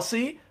and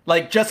Kelsey,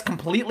 just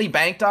completely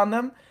banked on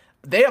them,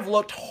 they have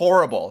looked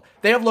horrible.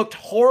 They have looked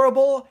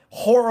horrible.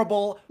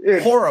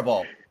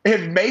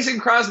 If Mason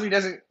Crosby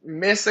doesn't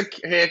miss a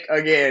kick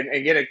again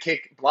and get a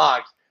kick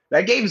blocked,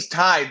 that game's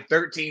tied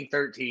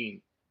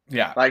 13-13.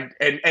 Yeah. And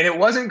it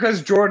wasn't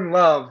because Jordan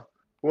Love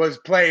was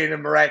playing a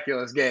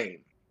miraculous game.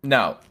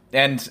 No.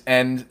 And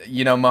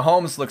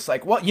Mahomes looks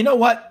well, you know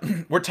what?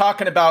 We're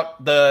talking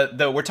about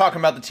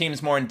the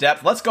teams more in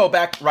depth. Let's go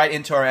back right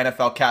into our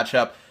NFL catch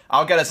up.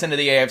 I'll get us into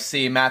the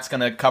AFC. Matt's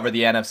going to cover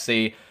the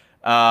NFC.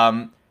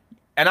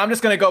 And I'm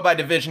just going to go by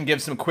division,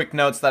 give some quick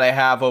notes that I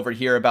have over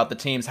here about the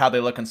teams, how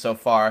they're looking so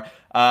far.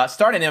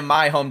 Starting in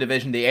my home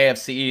division, the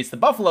AFC East, the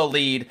Buffalo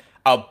lead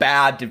a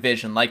bad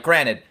division.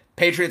 Granted,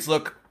 Patriots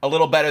look a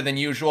little better than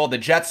usual. The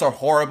Jets are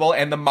horrible,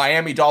 and the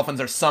Miami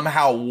Dolphins are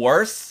somehow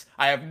worse.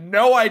 I have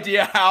no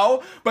idea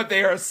how, but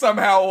they are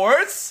somehow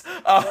worse.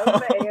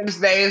 The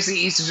AFC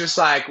East is just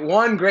like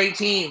one great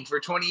team for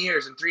 20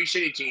 years and 3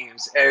 shitty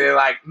teams. And they're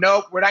like,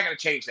 nope, we're not going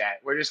to change that.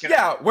 We're just going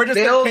to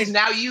Bills,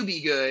 now you be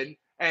good,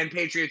 and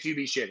Patriots, you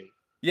be shitty.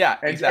 Yeah,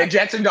 exactly. And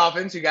Jets and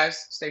Dolphins, you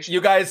guys stay shitty.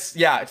 You guys,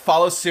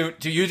 follow suit.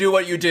 Do you do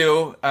what you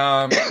do?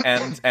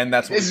 And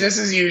that's what business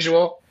as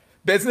usual.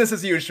 Business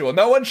as usual.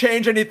 No one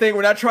change anything.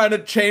 We're not trying to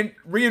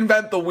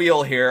reinvent the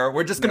wheel here.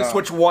 We're just going to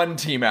switch one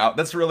team out.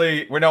 That's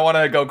really, we don't want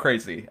to go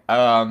crazy.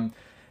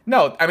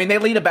 No, I mean, they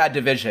lead a bad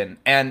division,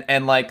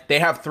 and like, they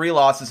have 3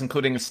 losses,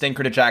 including a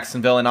stinker to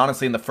Jacksonville, and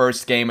honestly, in the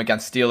first game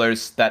against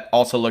Steelers, that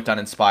also looked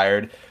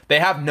uninspired. They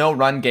have no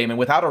run game, and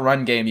without a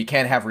run game, you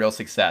can't have real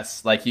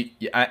success. Like,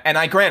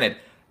 granted,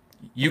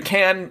 you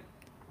can,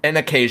 an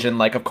occasion,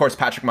 like, of course,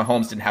 Patrick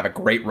Mahomes didn't have a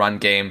great run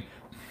game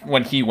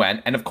when he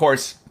went, and of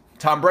course,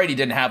 Tom Brady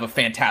didn't have a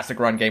fantastic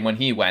run game when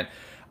he went.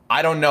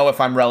 I don't know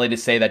if I'm ready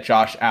to say that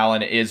Josh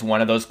Allen is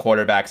one of those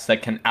quarterbacks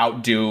that can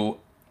outdo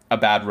a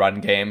bad run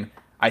game.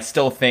 I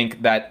still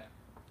think that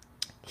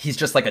he's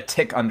just like a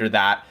tick under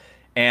that.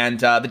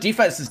 And the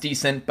defense is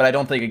decent, but I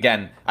don't think,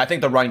 again, I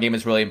think the run game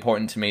is really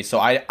important to me. So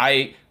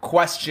I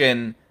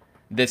question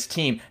this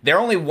team. They're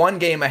only 1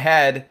 game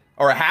ahead,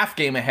 or a half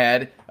game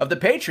ahead, of the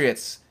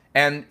Patriots.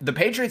 And the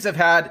Patriots have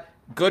had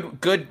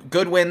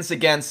good wins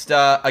against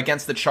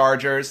the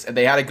Chargers.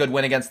 They had a good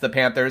win against the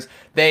Panthers.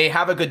 They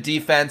have a good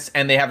defense,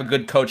 and they have a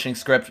good coaching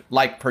script,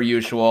 like per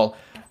usual.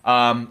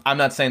 I'm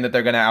not saying that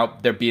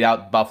they're beat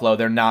out Buffalo.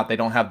 They're not. They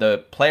don't have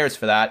the players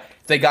for that.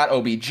 If they got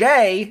OBJ,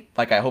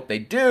 like I hope they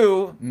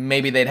do,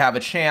 maybe they'd have a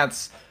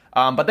chance.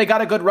 But they got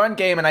a good run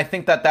game, and I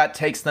think that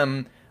takes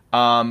them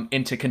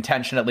into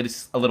contention at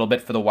least a little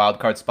bit for the wild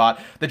card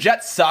spot. The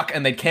Jets suck,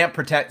 and they can't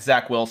protect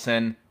Zach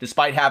Wilson.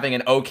 Despite having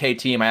an okay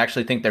team, I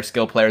actually think their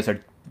skill players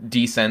are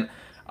decent.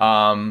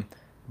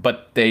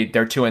 But they're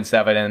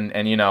 2-7,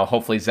 and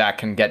hopefully Zach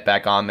can get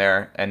back on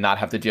there and not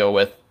have to deal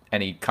with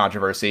any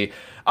controversy.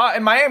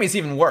 And Miami's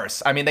even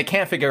worse. I mean, they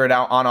can't figure it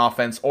out on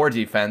offense or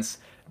defense.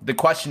 The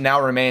question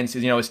now remains,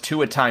 is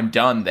Tua time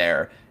done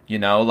there?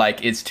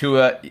 Is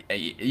Tua,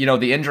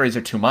 the injuries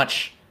are too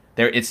much.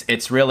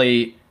 It's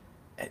really,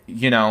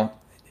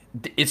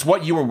 it's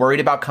what you were worried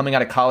about coming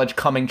out of college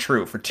coming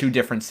true for 2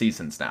 different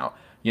seasons now.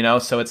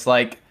 So it's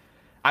like,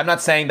 I'm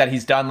not saying that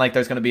he's done, like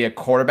there's going to be a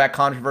quarterback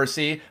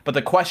controversy, but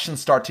the questions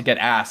start to get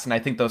asked, and I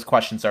think those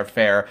questions are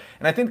fair.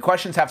 And I think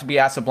questions have to be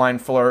asked of Brian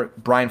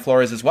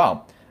Flores as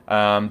well.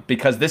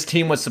 Because this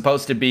team was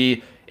supposed to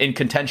be in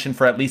contention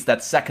for at least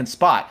that second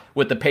spot,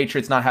 with the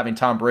Patriots not having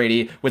Tom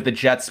Brady, with the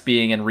Jets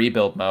being in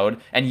rebuild mode,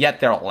 and yet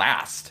they're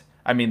last.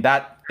 I mean,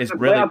 that is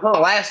really...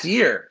 Last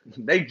year.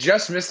 They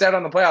just missed out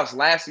on the playoffs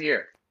last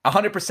year.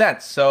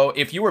 100%. So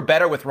if you were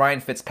better with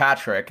Ryan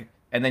Fitzpatrick,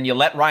 and then you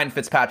let Ryan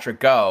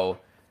Fitzpatrick go,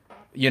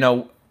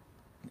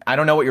 I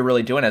don't know what you're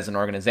really doing as an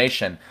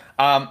organization.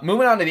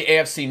 Moving on to the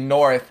AFC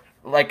North,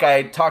 like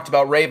I talked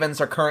about,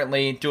 Ravens are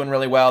currently doing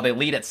really well. They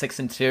lead at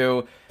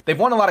 6-2. They've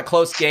won a lot of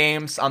close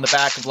games on the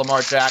back of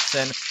Lamar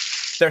Jackson.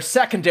 Their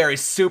secondary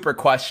is super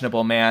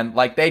questionable, man.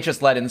 Like, they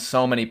just let in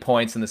so many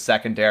points in the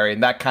secondary,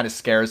 and that kind of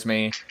scares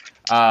me.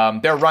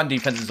 Their run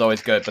defense is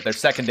always good, but their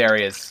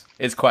secondary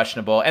is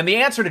questionable. And the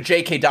answer to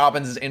J.K.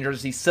 Dobbins'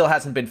 injuries still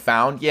hasn't been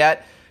found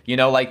yet.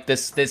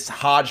 This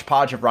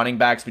hodgepodge of running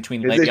backs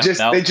between Le'Veon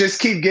Bell. They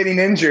just keep getting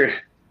injured.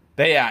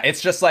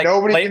 It's just like...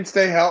 Nobody can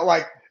stay healthy.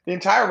 Like, the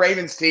entire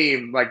Ravens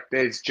team, like,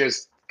 it's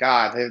just...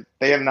 God,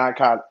 they have not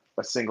caught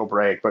a single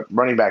break, but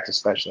running backs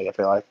especially, I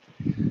feel like.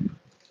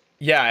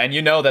 Yeah, and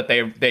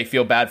that they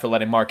feel bad for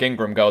letting Mark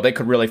Ingram go. They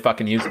could really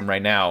fucking use him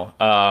right now.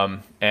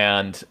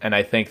 And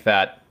I think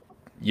that,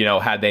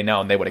 had they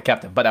known, they would have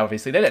kept him. But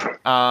obviously they didn't.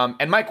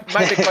 And my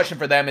big question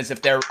for them is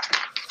if their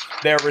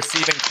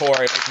receiving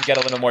core, if it can get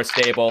a little more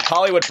stable.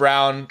 Hollywood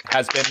Brown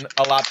has been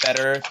a lot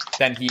better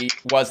than he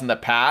was in the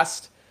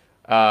past.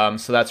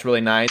 So that's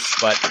really nice.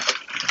 But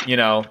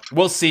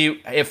we'll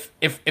see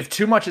if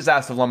too much is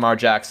asked of Lamar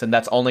Jackson.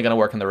 That's only going to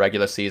work in the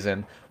regular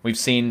season. We've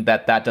seen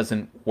that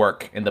doesn't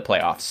work in the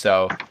playoffs.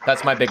 So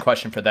that's my big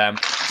question for them.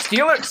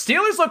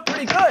 Steelers look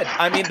pretty good.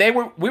 I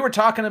mean, we were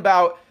talking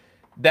about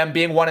them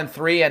being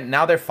 1-3, and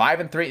now they're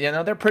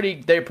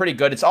 5-3. They're pretty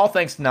good. It's all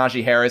thanks to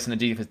Najee Harris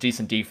and a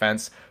decent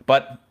defense.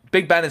 But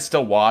Big Ben is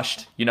still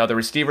washed. The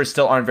receivers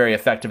still aren't very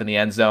effective in the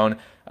end zone.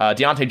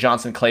 Deontay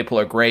Johnson, Claypool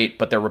are great,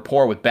 but their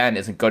rapport with Ben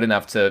isn't good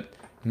enough to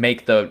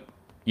make the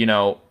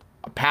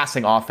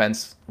passing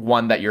offense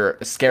one that you're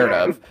scared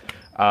of.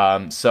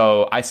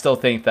 So I still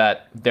think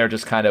that they're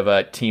just kind of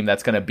a team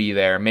that's going to be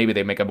there. Maybe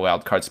they make a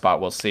wild card spot.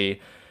 We'll see.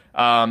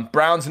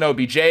 Browns and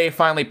OBJ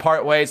finally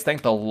part ways.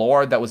 Thank the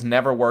Lord, that was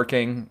never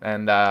working,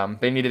 and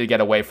they needed to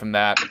get away from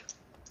that.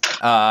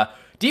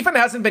 Defense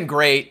hasn't been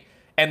great,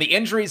 and the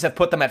injuries have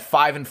put them at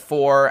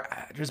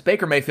 5-4. Just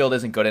Baker Mayfield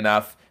isn't good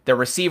enough. Their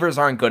receivers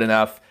aren't good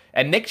enough.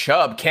 And Nick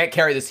Chubb can't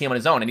carry this team on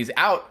his own, and he's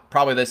out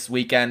probably this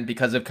weekend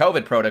because of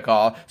COVID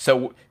protocol.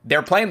 So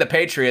they're playing the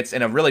Patriots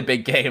in a really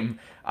big game.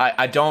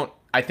 I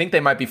think they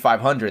might be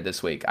 500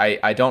 this week.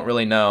 I don't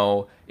really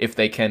know if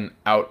they can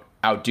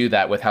outdo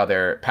that with how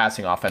their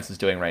passing offense is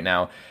doing right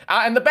now.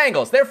 And the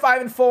Bengals, they're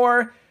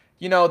 5-4.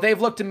 You know, they've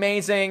looked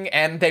amazing,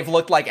 and they've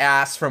looked like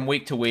ass from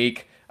week to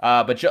week.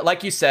 But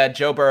like you said,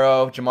 Joe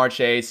Burrow, Jamar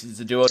Chase is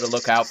a duo to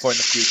look out for in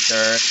the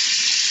future.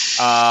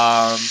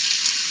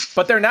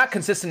 But they're not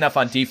consistent enough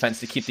on defense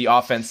to keep the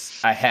offense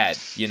ahead.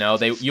 You know,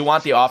 you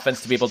want the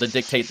offense to be able to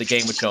dictate the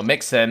game with Joe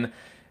Mixon,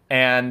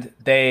 and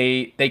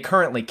they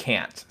currently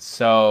can't.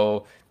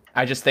 So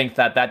I just think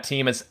that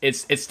team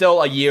it's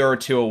still a year or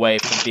two away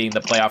from being the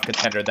playoff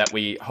contender that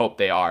we hope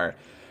they are.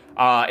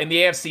 In the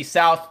AFC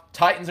South,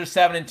 Titans are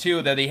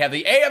 7-2. They have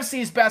the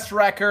AFC's best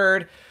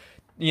record.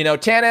 You know,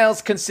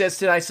 Tannehill's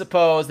consistent, I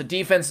suppose. The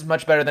defense is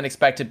much better than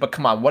expected. But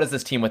come on, what is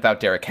this team without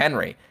Derrick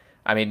Henry?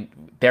 I mean,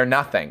 they're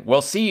nothing.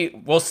 We'll see.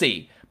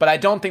 But I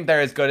don't think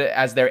they're as good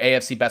as their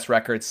AFC best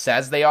record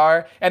says they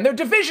are. And their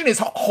division is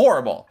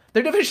horrible.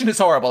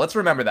 Let's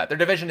remember that. Their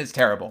division is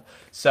terrible.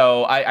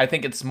 So I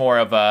think it's more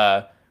of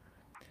a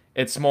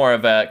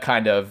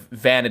kind of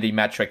vanity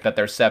metric that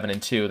they're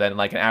 7-2 than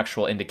like an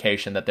actual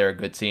indication that they're a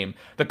good team.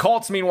 The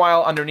Colts,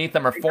 meanwhile, underneath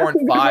them are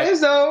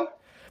 4-5.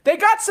 They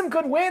got some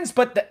good wins,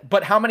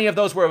 but how many of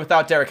those were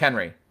without Derrick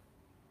Henry?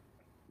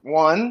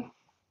 One.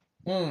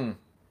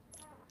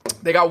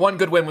 They got one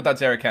good win without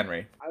Derrick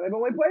Henry. They've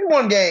only played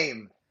one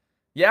game.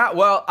 Yeah,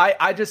 well,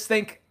 I just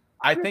think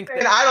I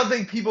don't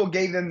think people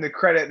gave them the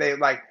credit they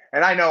like.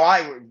 And I know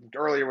I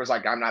earlier was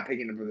like, I'm not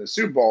picking them for the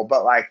Super Bowl,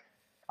 but like,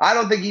 I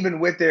don't think even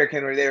with Derrick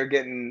Henry, they were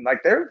getting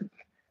like they're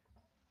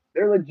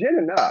legit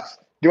enough.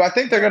 Do I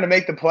think they're going to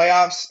make the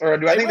playoffs, or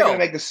do I think they're going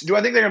to make the? Do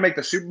I think they're going to make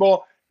the Super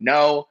Bowl?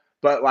 No,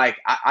 but like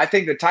I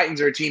think the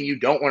Titans are a team you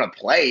don't want to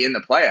play in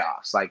the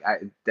playoffs. Like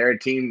they're a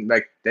team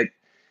like that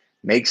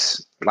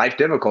makes life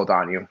difficult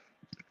on you.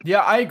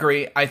 Yeah, I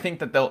agree. I think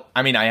that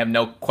I have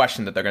no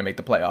question that they're going to make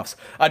the playoffs.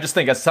 I just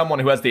think as someone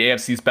who has the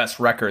AFC's best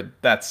record,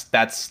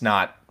 that's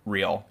not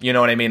real. You know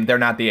what I mean? They're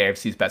not the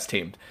AFC's best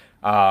team.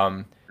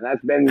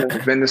 That's been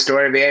the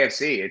story of the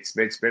AFC. It's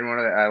been one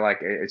of the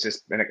it's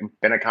just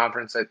been a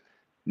conference that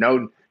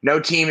no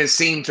team has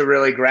seemed to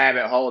really grab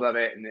it, hold of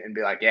it, and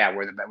be like, yeah,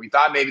 we're the best. We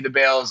thought maybe the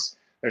Bills.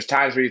 There's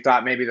times where you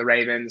thought maybe the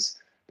Ravens,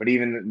 but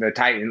even the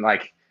Titans,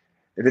 like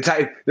the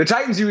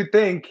Titans, you would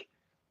think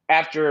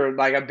after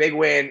like a big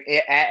win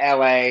at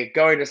LA,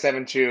 going to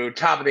 7-2,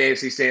 top of the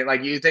AFC state,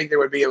 like you think there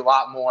would be a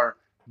lot more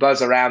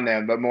buzz around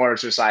them, but more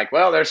it's just like,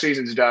 well, their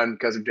season's done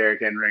because of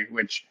Derrick Henry,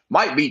 which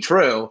might be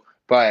true,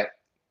 but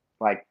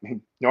like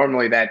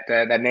normally that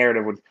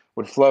narrative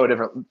would flow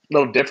a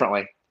little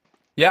differently.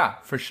 Yeah,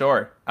 for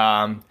sure.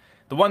 The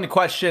one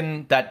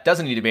question that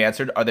doesn't need to be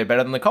answered, are they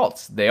better than the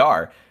Colts? They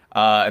are.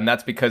 And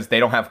that's because they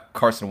don't have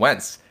Carson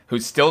Wentz, who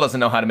still doesn't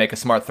know how to make a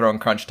smart throw in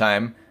crunch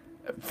time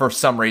for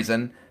some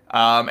reason.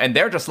 And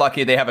they're just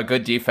lucky they have a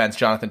good defense,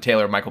 Jonathan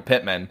Taylor, Michael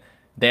Pittman.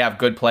 They have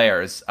good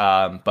players,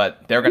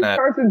 but they're going to...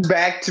 Carson's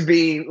back to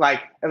being,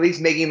 like, at least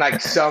making,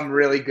 like, some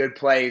really good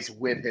plays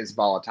with his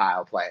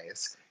volatile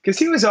plays. Because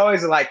he was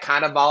always, like,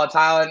 kind of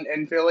volatile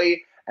in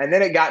Philly, and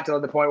then it got to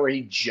the point where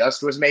he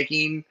just was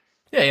making...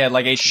 Yeah,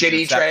 like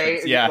shitty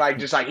trades. Yeah. Like,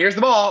 just like, here's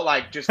the ball,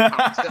 like, just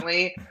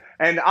constantly.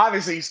 And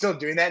obviously he's still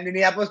doing that in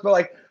Indianapolis, but,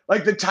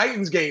 like the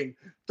Titans game,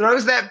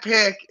 throws that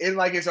pick in,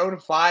 like, his own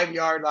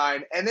 5-yard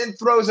line, and then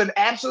throws an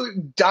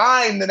absolute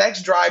dime the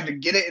next drive to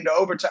get it into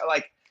overtime.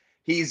 Like,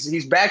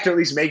 he's back to at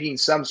least making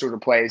some sort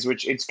of plays,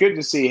 which it's good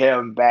to see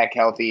him back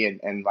healthy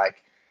and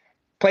like,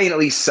 playing at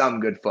least some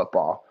good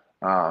football.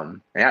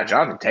 Yeah,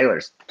 Jonathan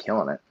Taylor's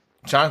killing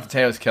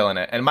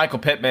it. And Michael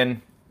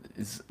Pittman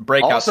is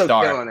breakout also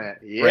star. Killing it.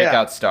 Yeah.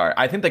 Breakout star.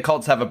 I think the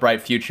Colts have a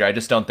bright future. I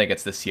just don't think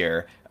it's this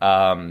year.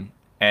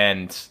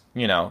 And,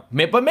 you know,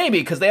 but maybe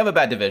because they have a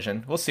bad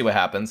division. We'll see what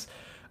happens.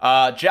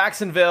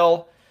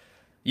 Jacksonville,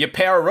 you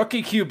pair a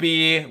rookie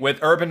QB with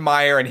Urban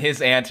Meyer and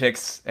his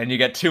antics, and you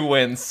get 2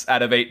 wins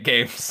out of 8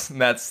 games. And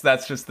that's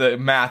just the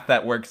math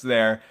that works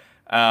there.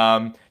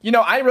 You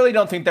know, I really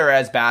don't think they're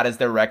as bad as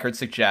their record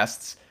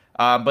suggests.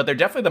 But they're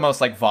definitely the most,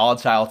 like,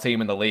 volatile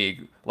team in the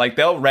league. Like,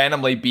 they'll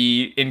randomly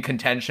be in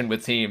contention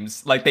with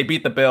teams. Like, they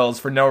beat the Bills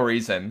for no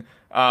reason.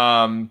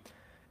 And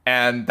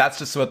that's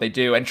just what they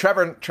do. And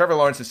Trevor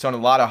Lawrence has shown a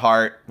lot of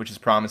heart, which is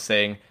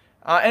promising.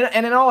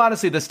 And in all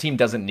honesty, this team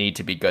doesn't need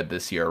to be good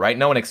this year, right?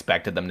 No one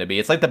expected them to be.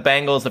 It's like the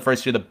Bengals the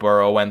first year that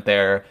Burrow went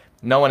there.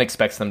 No one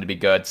expects them to be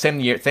good.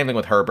 Same thing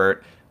with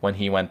Herbert when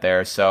he went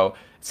there. So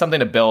it's something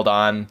to build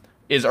on.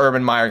 Is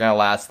Urban Meyer going to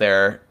last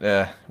there?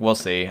 We'll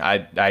see.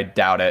 I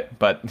doubt it.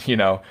 But, you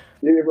know.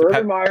 If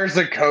Urban Meyer's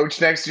the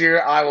coach next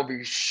year, I will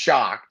be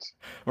shocked.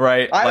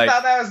 Right. I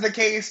thought that was the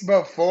case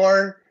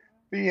before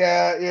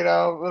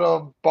the,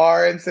 little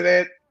bar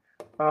incident.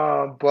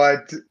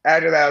 But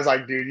after that, I was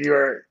like, dude,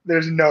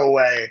 there's no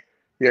way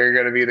you're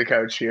going to be the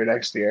coach here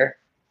next year.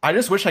 I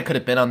just wish I could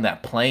have been on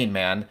that plane,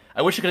 man.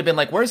 I wish I could have been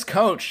like, where's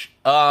Coach?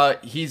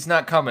 He's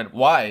not coming.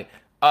 Why?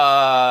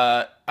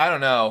 I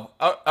don't know.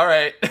 All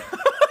right.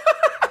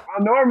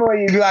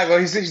 Normally, you'd be like, well,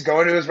 he's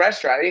going to his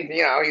restaurant.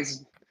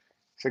 He's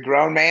a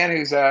grown man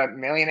who's a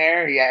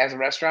millionaire. He has a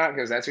restaurant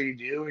because that's what you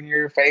do when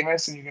you're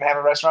famous and you can have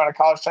a restaurant in a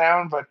college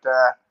town. But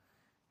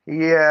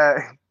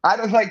I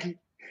don't like.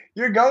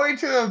 You're going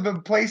to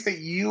the place that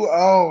you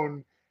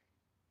own.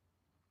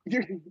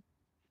 You're,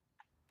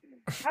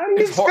 how do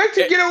you expect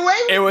to get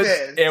away with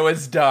this? It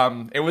was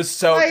dumb. It was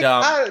so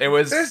dumb.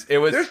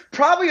 There's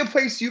probably a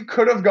place you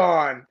could have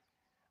gone,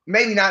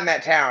 maybe not in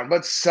that town,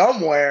 but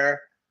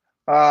somewhere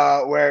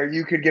where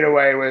you could get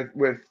away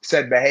with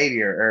said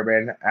behavior,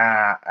 Urban.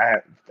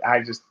 I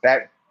just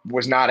that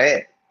was not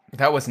it.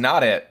 That was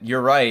not it.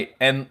 You're right.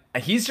 And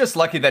he's just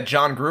lucky that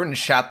John Gruden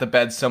shat the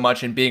bed so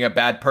much in being a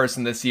bad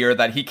person this year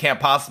that he can't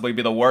possibly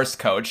be the worst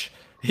coach.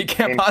 He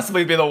can't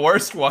possibly be the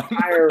worst one. The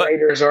entire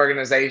Raiders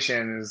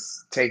organization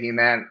is taking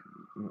that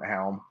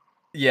helm.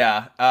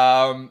 Yeah.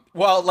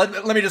 Well,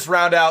 let me just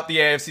round out the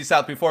AFC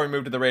South before we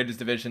move to the Raiders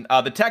division.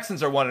 The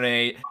Texans are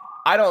 1-8.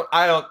 I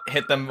don't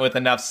hit them with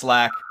enough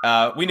slack.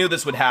 We knew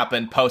this would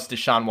happen post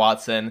Deshaun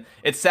Watson.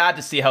 It's sad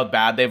to see how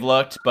bad they've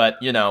looked, but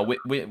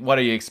what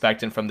are you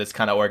expecting from this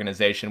kind of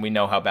organization? We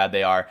know how bad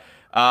they are.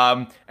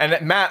 And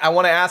Matt, I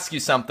want to ask you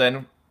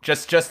something,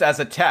 just as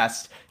a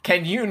test.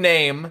 Can you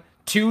name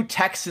 2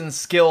 Texan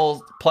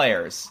skill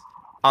players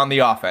on the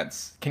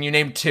offense? Can you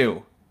name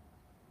 2?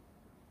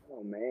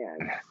 Oh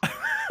man.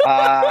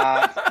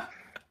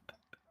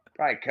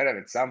 Probably could have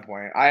at some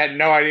point. I had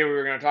no idea we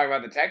were going to talk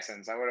about the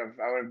Texans. I would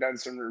have done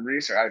some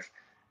research.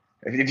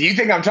 If you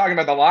think I'm talking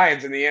about the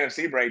Lions in the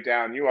NFC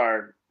breakdown, you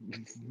are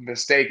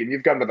mistaken.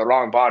 You've come to the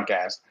wrong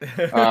podcast.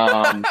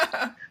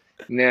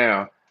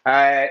 No.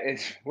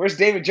 Where's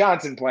David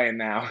Johnson playing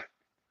now?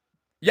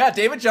 Yeah,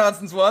 David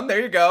Johnson's one. There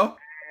you go.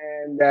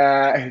 And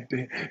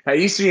I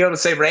used to be able to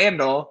say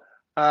Randall.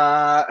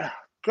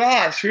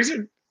 Gosh,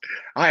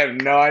 I have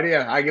no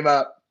idea. I give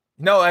up.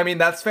 No, I mean,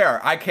 that's fair.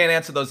 I can't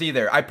answer those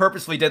either. I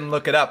purposely didn't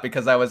look it up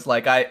because I was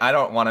like, I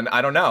don't want to,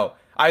 I don't know.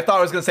 I thought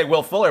I was going to say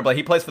Will Fuller, but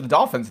he plays for the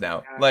Dolphins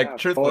now. Like,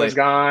 truthfully. Fuller's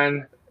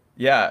gone.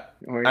 Yeah.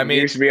 I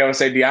mean, used to be able to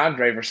say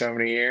DeAndre for so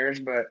many years,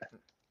 but.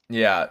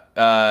 Yeah.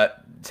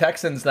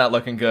 Texans not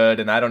looking good,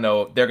 and I don't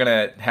know. They're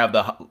going to have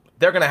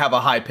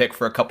a high pick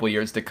for a couple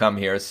years to come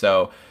here,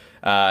 so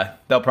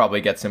they'll probably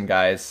get some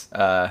guys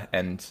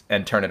and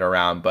turn it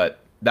around, but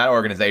that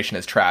organization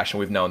is trash, and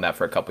we've known that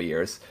for a couple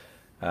years.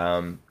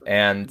 And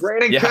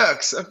Brandon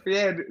Cooks,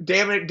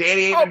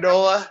 Danny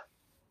Amendola.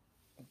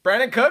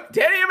 Brandon Cook,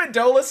 Danny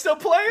Amendola still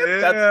playing? Yeah.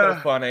 That's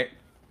so funny.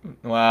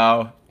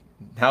 Wow,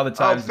 how the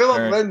times. Oh,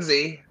 Philip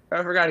Lindsay.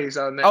 I forgot he was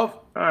on there.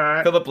 Oh, all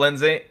right, Philip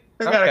Lindsay.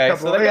 They got a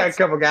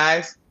couple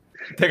guys.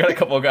 They got a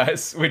couple of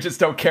guys. We just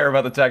don't care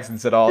about the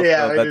Texans at all.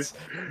 Yeah, so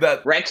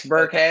that Rex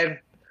Burkhead.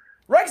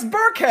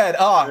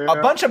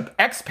 A bunch of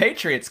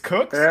ex-Patriots.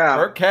 Cooks,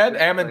 Burkhead,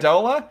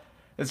 Amendola.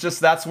 It's just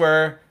that's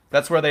where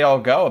they all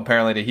go,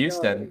 apparently, to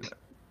Houston.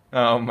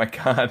 Oh, my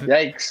God.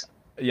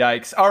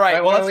 Yikes. All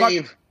right, well,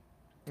 let's talk.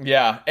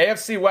 Yeah,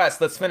 AFC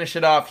West. Let's finish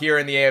it off here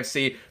in the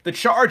AFC. The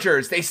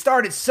Chargers, they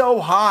started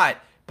so hot,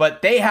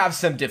 but they have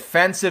some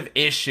defensive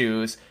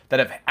issues that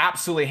have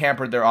absolutely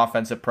hampered their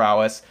offensive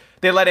prowess.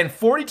 They let in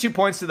 42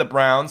 points to the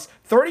Browns,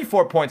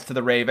 34 points to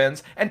the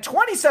Ravens, and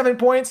 27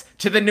 points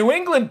to the New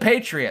England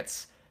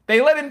Patriots. They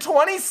let in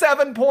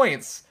 27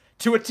 points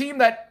to a team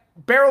that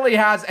barely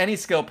has any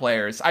skill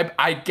players.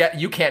 I get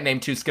you can't name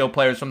 2 skill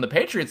players from the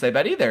Patriots, I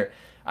bet, either.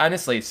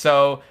 Honestly,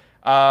 so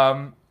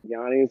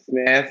Johnny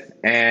Smith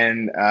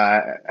and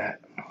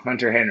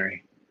Hunter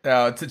Henry.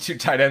 To 2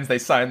 tight ends they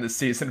signed this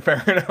season.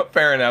 Fair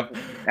enough.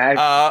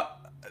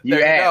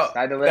 You asked.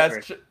 I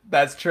delivered.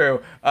 That's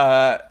true.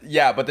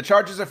 Yeah, but the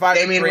Chargers are 5-3.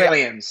 Damian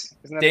Williams.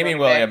 Damian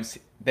Williams.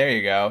 There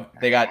you go.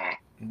 They got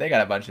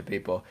a bunch of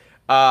people.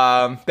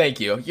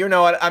 Thank you. You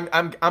know what?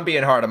 I'm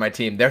being hard on my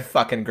team. They're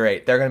fucking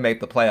great. They're gonna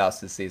make the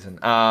playoffs this season.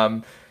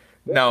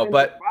 No,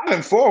 but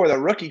 5-4 with a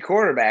rookie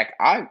quarterback,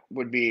 I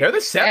would be. They're the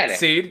 7th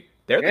seed.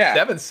 They're the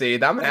 7th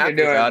seed. I'm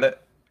happy about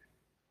it.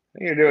 I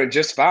think you're doing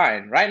just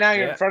fine. Right now,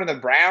 you're in front of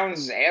the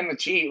Browns and the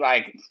Chiefs.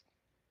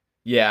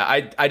 Yeah,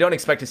 I don't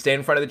expect to stay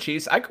in front of the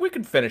Chiefs. We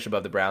could finish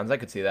above the Browns. I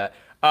could see that.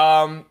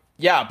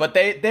 Yeah, but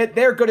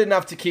they're good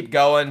enough to keep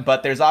going.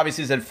 But there's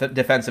obviously some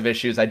defensive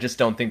issues. I just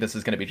don't think this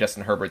is going to be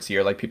Justin Herbert's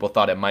year like people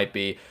thought it might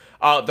be.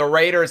 The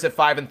Raiders at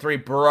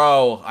 5-3,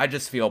 bro. I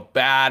just feel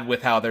bad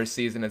with how their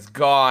season is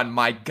gone.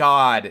 My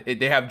God,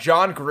 they have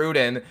John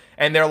Gruden,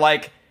 and they're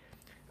like,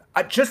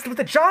 just with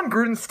the John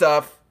Gruden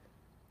stuff.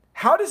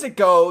 How does it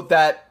go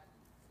that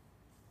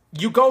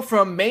you go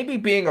from maybe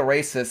being a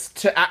racist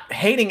to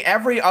hating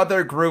every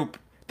other group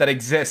that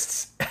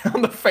exists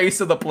on the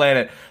face of the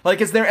planet? Like,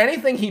 is there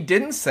anything he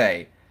didn't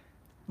say?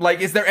 Like,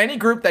 is there any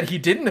group that he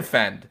didn't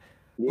offend?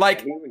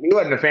 Like, he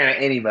wasn't a fan of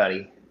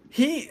anybody.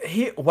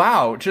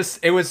 Wow,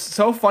 just, it was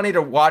so funny to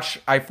watch.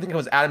 I think it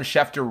was Adam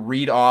Schefter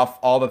read off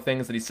all the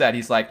things that he said.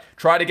 He's like,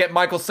 try to get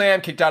Michael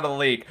Sam kicked out of the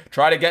league.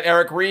 Try to get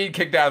Eric Reed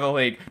kicked out of the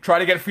league. Try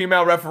to get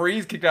female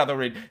referees kicked out of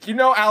the league. You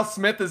know, Al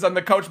Smith is on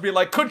the coach being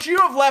like, could you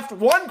have left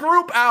one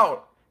group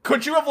out?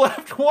 Could you have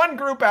left one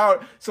group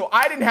out so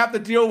I didn't have to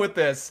deal with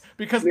this?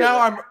 Because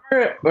now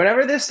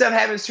whenever this stuff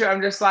happens to,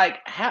 I'm just like,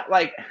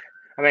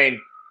 the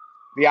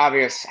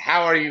obvious,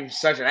 how are you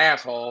such an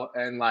asshole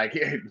and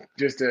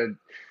just a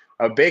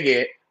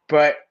bigot?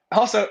 But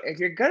also, if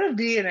you're gonna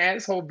be an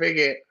asshole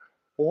bigot,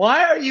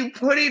 why are you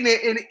putting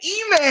it in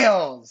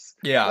emails?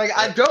 Yeah. Like,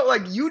 I don't,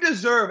 like, you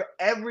deserve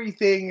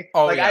everything.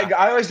 Oh, like, yeah.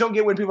 I always don't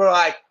get when people are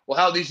like, well,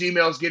 how these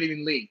emails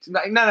getting leaked?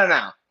 Like,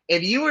 no.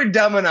 If you were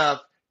dumb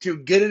enough to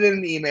get it in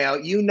an email,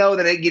 you know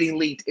that it getting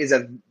leaked is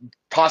a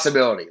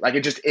possibility. Like,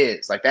 it just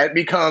is. Like, that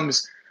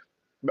becomes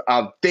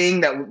a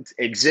thing that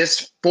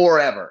exists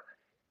forever.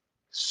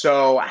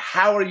 So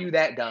how are you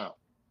that dumb?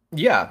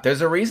 Yeah,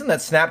 there's a reason that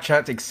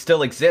Snapchat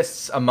still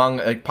exists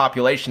among a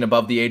population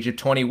above the age of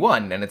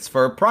 21, and it's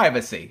for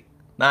privacy.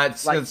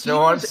 That's Like, what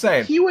I'm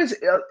saying. He was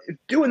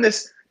doing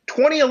this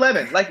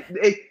 2011. Like,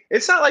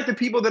 it's not like the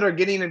people that are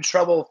getting in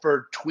trouble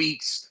for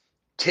tweets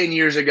 10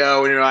 years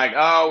ago, and you're like,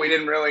 oh, we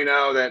didn't really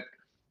know that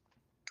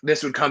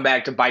this would come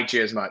back to bite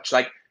you as much.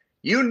 Like,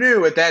 you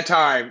knew at that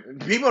time,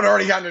 people had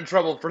already gotten in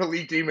trouble for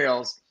leaked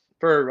emails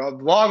for a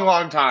long,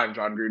 long time,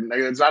 John Gruden. Like,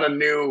 it's not a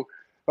new,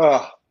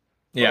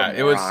 yeah,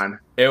 it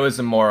was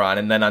a moron.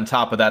 And then on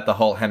top of that, the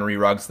whole Henry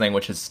Ruggs thing,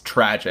 which is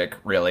tragic,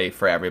 really,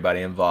 for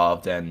everybody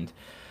involved. And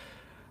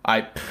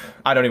I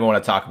don't even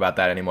want to talk about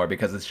that anymore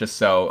because it's just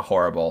so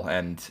horrible,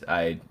 and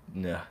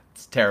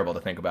it's terrible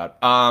to think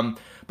about.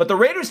 But the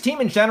Raiders team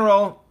in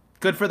general,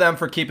 good for them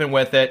for keeping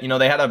with it. You know,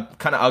 they had a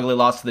kind of ugly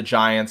loss to the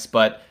Giants,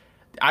 but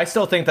I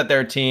still think that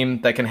they're a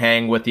team that can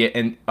hang with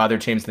the other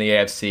teams in the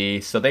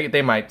AFC, so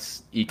they might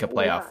eke a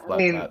playoff. I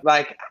mean,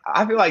 like,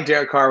 I feel like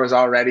Derek Carr was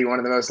already one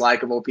of the most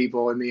likable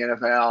people in the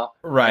NFL,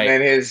 right?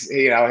 And then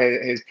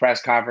his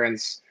press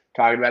conference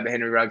talking about the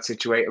Henry Ruggs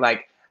situation,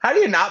 like, how do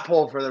you not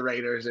pull for the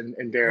Raiders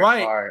and Derek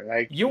Carr?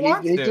 Like,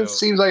 he just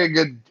seems like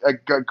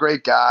a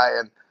great guy,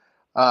 and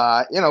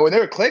when they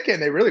were clicking,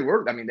 they really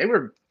were. I mean, they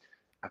were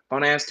a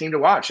fun ass team to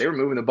watch. They were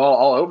moving the ball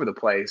all over the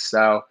place.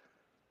 So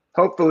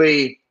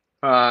hopefully.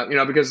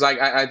 Because like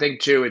I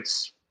think too,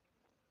 it's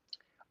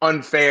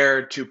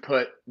unfair to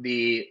put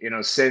the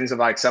sins of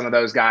like some of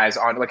those guys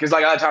on, like, because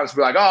like a lot of times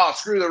we're like, oh,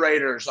 screw the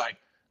Raiders, like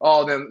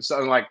all of them. So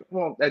I'm like,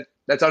 well,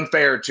 that's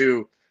unfair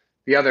to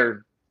the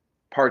other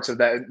parts of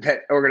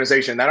that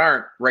organization that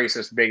aren't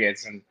racist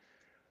bigots and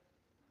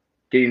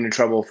getting in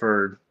trouble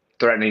for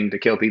threatening to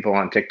kill people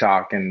on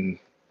TikTok and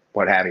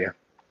what have you.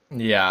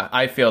 Yeah,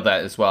 I feel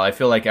that as well. I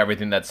feel like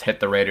everything that's hit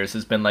the Raiders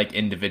has been like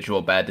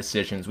individual bad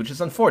decisions, which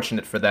is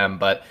unfortunate for them,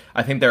 but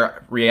I think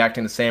they're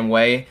reacting the same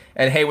way.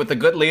 And hey, with a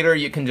good leader,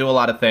 you can do a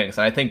lot of things.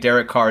 And I think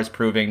Derek Carr is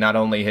proving not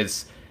only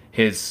his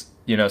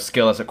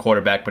skill as a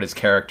quarterback, but his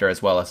character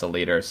as well as a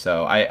leader.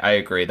 So I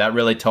agree. That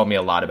really told me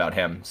a lot about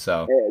him.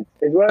 So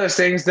it's one of those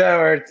things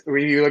though, where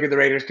you look at the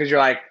Raiders because you're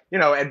like,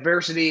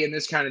 adversity and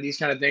these kind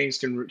of things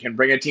can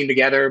bring a team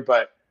together,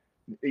 but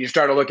you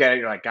start to look at it,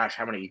 you're like, gosh,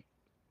 how many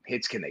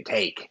hits can they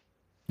take?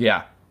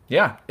 Yeah,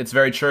 it's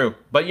very true.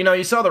 But,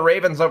 you saw the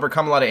Ravens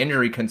overcome a lot of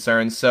injury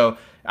concerns, so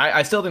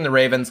I still think the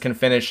Ravens can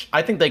finish.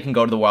 I think they can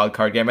go to the wild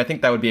card game. I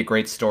think that would be a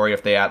great story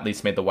if they at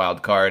least made the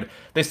wild card.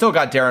 They still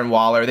got Darren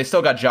Waller. They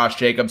still got Josh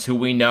Jacobs, who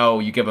we know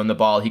you give him the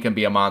ball, he can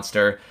be a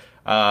monster.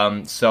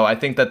 So I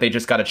think that they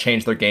just got to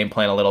change their game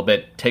plan a little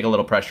bit, take a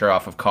little pressure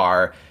off of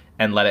Carr,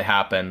 and let it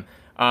happen.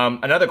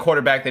 Another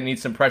quarterback that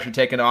needs some pressure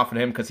taken off of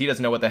him because he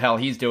doesn't know what the hell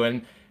he's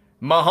doing.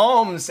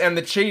 Mahomes and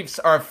the Chiefs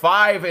are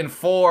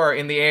 5-4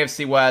 in the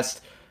AFC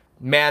West.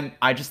 Man,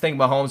 I just think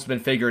Mahomes has been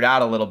figured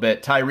out a little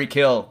bit. Tyreek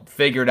Hill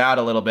figured out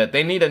a little bit.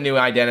 They need a new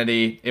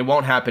identity. It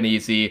won't happen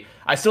easy.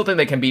 I still think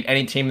they can beat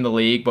any team in the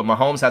league, but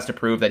Mahomes has to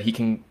prove that he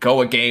can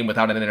go a game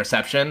without an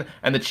interception,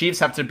 and the Chiefs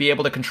have to be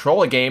able to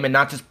control a game and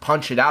not just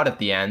punch it out at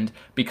the end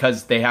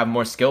because they have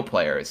more skill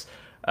players.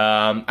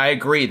 I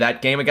agree.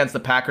 That game against the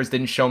Packers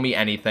didn't show me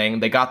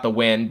anything. They got the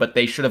win, but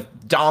they should have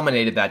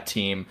dominated that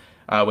team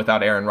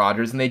without Aaron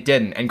Rodgers, and they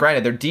didn't. And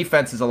granted, their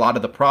defense is a lot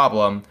of the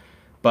problem,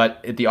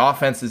 but the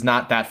offense is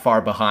not that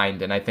far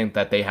behind, and I think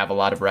that they have a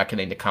lot of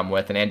reckoning to come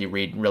with, and Andy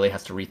Reid really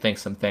has to rethink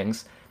some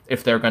things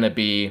if they're going to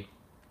be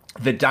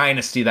the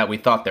dynasty that we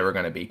thought they were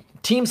going to be.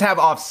 Teams have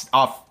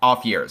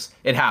off years.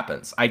 It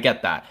happens. I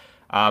get that.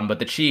 But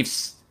the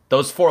Chiefs,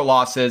 those 4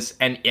 losses,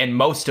 and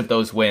most of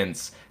those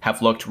wins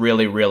have looked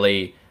really,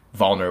 really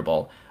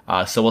vulnerable.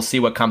 So we'll see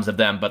what comes of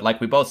them. But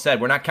like we both said,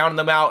 we're not counting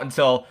them out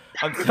until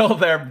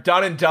they're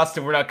done and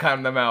dusted. We're not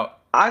counting them out.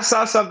 I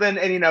saw something,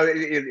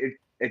 and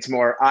it's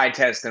more eye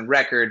test than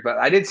record, but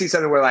I did see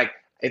something where, like,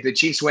 if the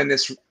Chiefs win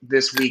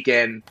this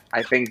weekend,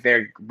 I think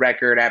their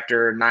record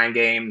after 9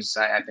 games,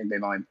 I think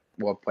they've only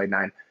played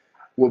 9,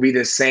 will be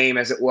the same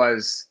as it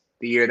was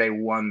the year they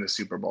won the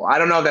Super Bowl. I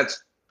don't know if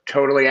that's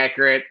totally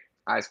accurate.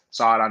 I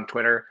saw it on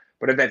Twitter,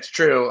 but if that's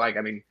true, like,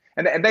 I mean,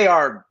 and they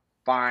are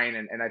fine,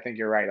 and I think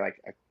you're right.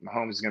 Like,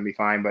 Mahomes is going to be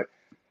fine, but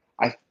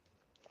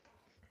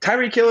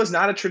Tyreek Hill is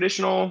not a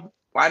traditional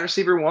wide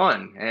receiver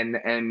 1, and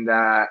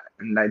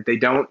they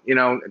don't.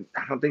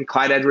 I don't think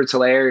Clyde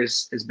Edwards-Helaire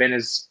has been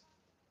as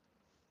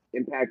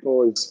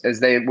impactful as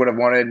they would have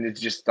wanted.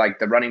 It's just like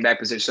the running back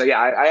position. So yeah,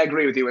 I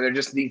agree with you. There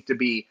just needs to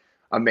be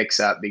a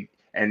mix-up,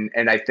 and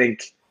I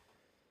think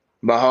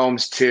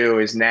Mahomes too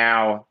is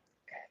now.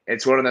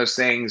 It's one of those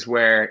things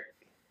where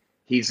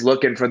he's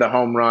looking for the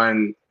home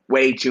run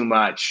way too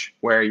much,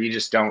 where you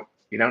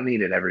don't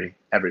need it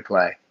every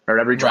play, or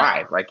every Right.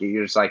 drive. Like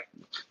you're just like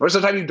most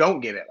of the time you don't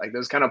get it. Like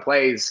those kind of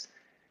plays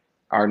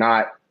are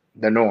not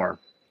the norm.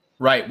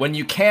 Right. When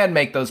you can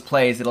make those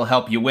plays, it'll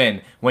help you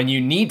win. When you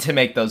need to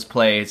make those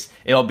plays,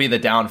 it'll be the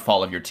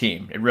downfall of your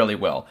team. It really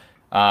will.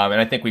 And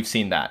I think we've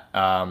seen that.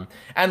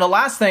 And the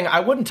last thing,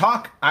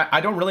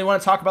 I don't really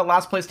want to talk about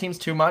last place teams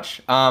too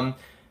much.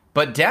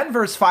 But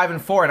Denver's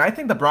 5-4, and I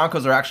think the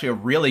Broncos are actually a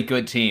really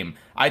good team.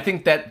 I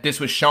think that this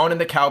was shown in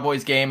the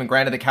Cowboys game, and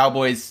granted, the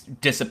Cowboys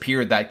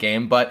disappeared that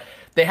game, but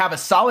they have a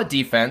solid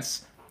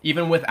defense,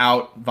 even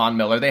without Von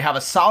Miller. They have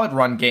a solid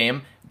run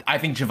game. I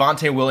think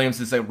Javonte Williams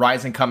is a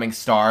rising coming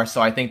star,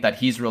 so I think that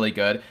he's really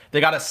good.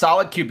 They got a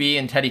solid QB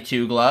in Teddy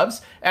Two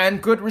Gloves,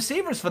 and good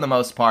receivers for the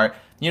most part.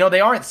 You know,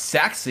 they aren't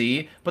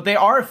sexy, but they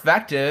are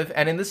effective,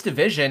 and in this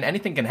division,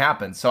 anything can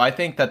happen. So I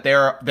think that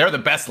they're the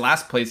best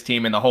last place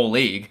team in the whole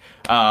league,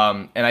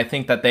 and I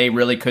think that they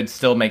really could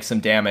still make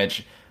some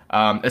damage,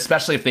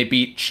 especially if they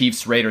beat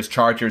Chiefs, Raiders,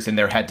 Chargers in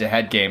their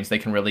head-to-head games. They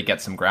can really get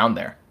some ground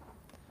there.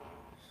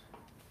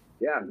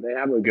 Yeah, they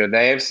have looked good. The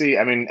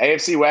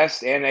AFC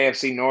West and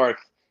AFC North,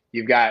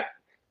 you've got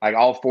like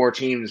all four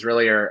teams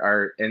really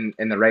are in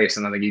the race.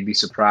 I don't think you'd be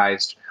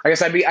surprised. I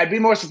guess I'd be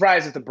more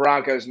surprised if the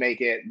Broncos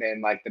make it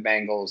than like the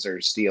Bengals or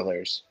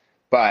Steelers.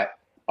 But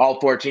all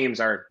four teams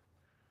are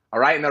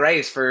right in the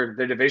race for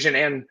the division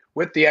and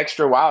with the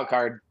extra wild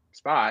card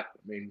spot.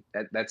 I mean,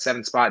 that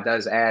seventh spot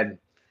does add.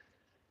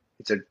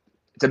 It's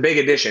a big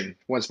addition.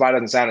 One spot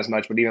doesn't sound as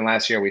much, but even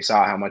last year we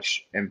saw how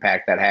much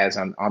impact that has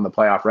on the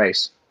playoff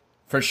race.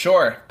 For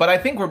sure. But I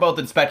think we're both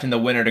expecting the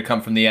winner to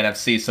come from the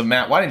NFC. So,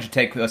 Matt, why don't you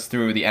take us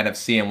through the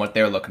NFC and what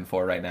they're looking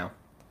for right now?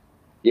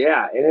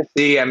 Yeah,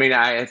 NFC. I mean,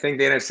 I think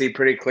the NFC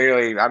pretty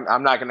clearly.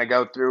 I'm not going to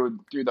go through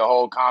the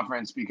whole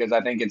conference because I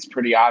think it's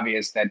pretty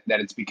obvious that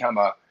it's become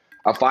a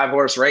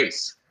 5-horse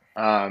race.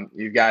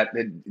 You've got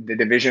the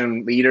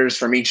division leaders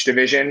from each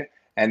division,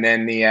 and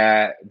then the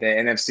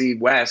NFC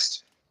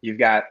West. You've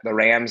got the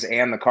Rams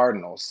and the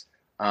Cardinals.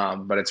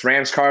 But it's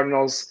Rams,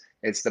 Cardinals.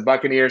 It's the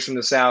Buccaneers from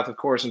the South, of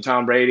course, and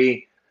Tom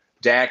Brady,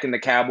 Dak and the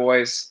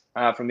Cowboys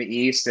from the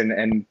East,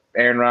 and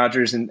Aaron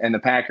Rodgers and the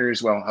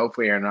Packers. Well,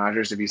 hopefully Aaron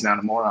Rodgers if he's not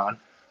a moron.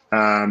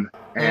 And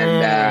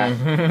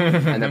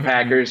the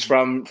Packers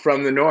from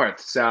the North.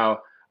 So,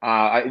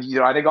 I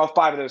think all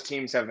five of those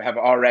teams have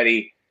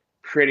already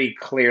pretty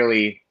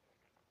clearly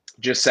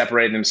just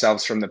separated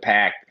themselves from the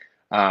pack.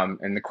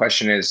 And the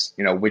question is,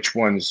 which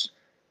one's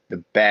the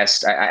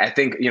best? I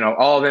think,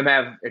 all of them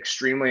have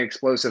extremely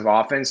explosive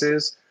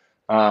offenses.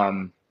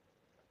 I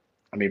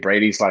mean,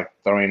 Brady's like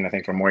throwing, I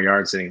think, for more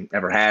yards than he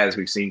ever has.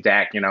 We've seen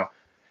Dak,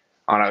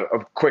 on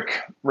a quick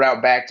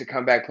route back to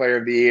comeback player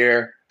of the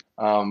year.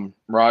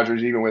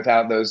 Rodgers, even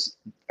without those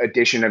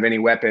addition of any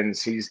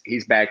weapons,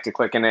 he's back to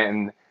clicking it.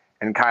 And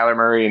Kyler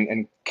Murray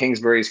and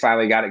Kingsbury's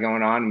finally got it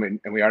going on.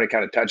 And we already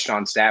kind of touched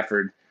on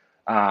Stafford.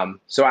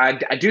 So I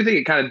do think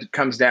it kind of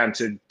comes down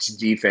to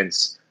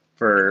defense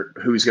for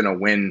who's going to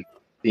win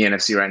the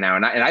NFC right now.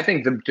 And I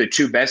think the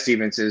two best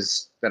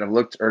defenses that have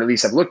looked, or at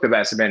least have looked the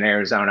best, have been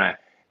Arizona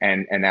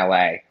and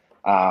LA.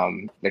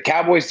 The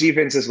Cowboys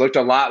defense has looked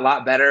a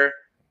lot better.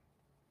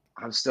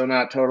 I'm still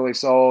not totally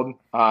sold.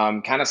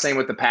 Kind of same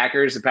with the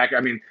Packers. Part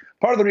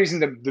of the reason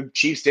the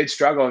Chiefs did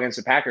struggle against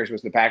the Packers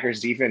was the Packers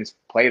defense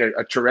played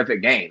a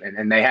terrific game,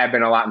 and they have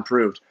been a lot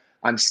improved.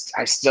 I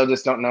still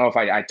just don't know if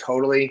I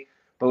totally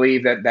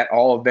believe that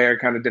all of their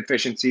kind of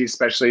deficiencies,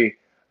 especially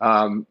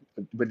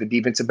with the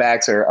defensive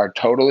backs, are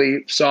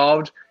totally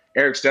solved.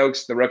 Eric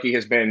Stokes, the rookie,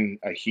 has been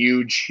a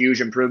huge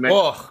improvement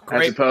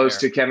as opposed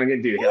to Kevin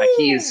King. Dude, like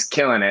he's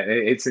killing it.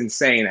 It's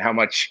insane how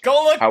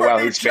well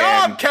he's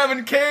been.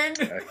 Kevin King.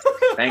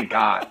 Thank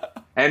God.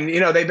 And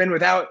they've been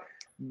without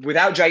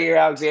Jair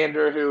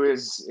Alexander, who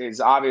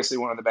is obviously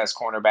one of the best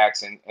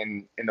cornerbacks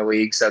in the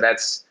league. So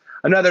that's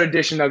another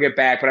addition they'll get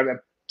back. But I'm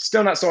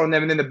still not sold on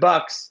them. And then the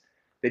Bucs,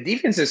 the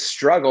defense has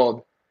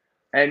struggled.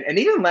 And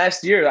even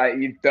last year,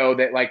 though,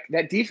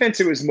 that defense,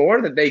 it was more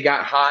that they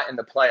got hot in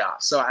the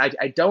playoffs. So I'm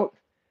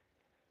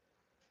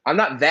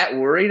not that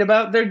worried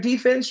about their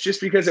defense just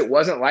because it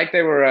wasn't like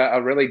they were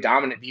a really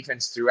dominant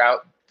defense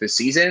throughout the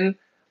season.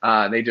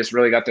 They just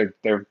really got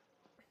their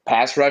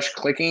pass rush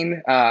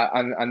clicking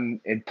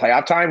in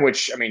playoff time,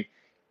 which, I mean,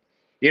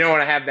 you don't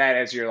want to have that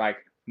as your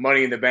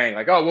money in the bank.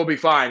 Like, oh, we'll be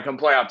fine come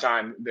playoff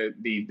time.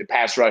 The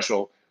pass rush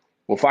will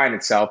find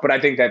itself. But I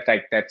think that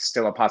that's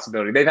still a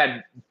possibility. They've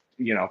had,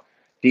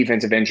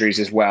 defensive injuries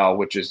as well,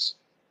 which is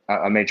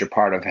a major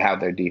part of how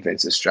their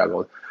defense has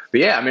struggled.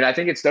 But yeah, I mean, I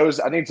think it's those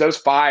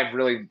five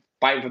really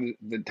fighting from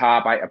the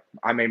top.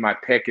 I made my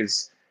pick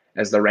as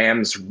the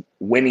Rams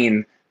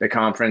winning the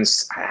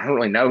conference. I don't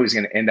really know who's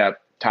going to end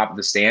up top of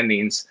the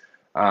standings.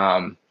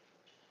 I'd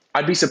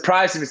be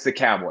surprised if it's the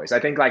Cowboys. I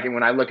think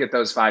when I look at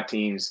those five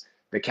teams,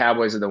 the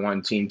Cowboys are the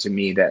one team to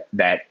me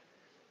that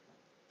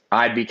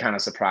I'd be kind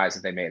of surprised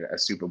if they made a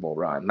Super Bowl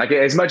run.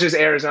 As much as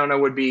Arizona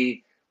would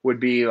be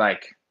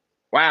like,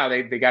 wow,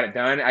 they got it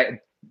done.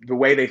 The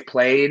way they've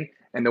played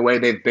and the way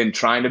they've been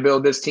trying to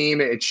build this team,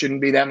 it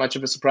shouldn't be that much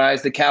of a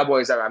surprise. The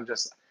Cowboys,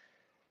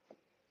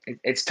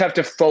 it's tough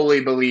to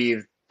fully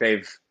believe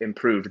they've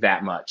improved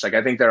that much. Like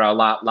I think they're a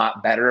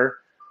lot better,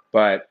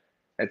 but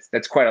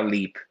that's quite a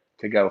leap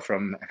to go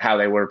from how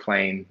they were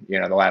playing, the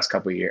last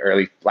couple of years,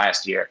 early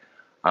last year,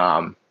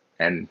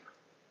 and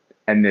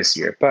this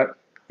year. But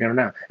you don't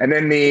know. And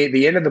then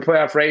the end of the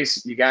playoff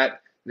race, you got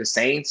the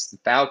Saints, the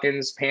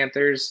Falcons,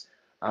 Panthers,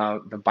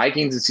 the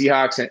Vikings and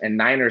Seahawks and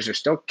Niners are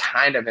still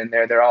kind of in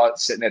there. They're all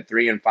sitting at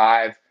 3 and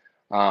 5.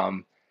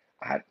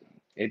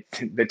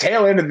 The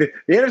tail end of the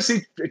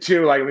NFC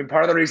too. Like, I mean,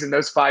 part of the reason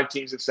those 5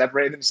 teams have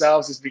separated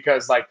themselves is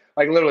because like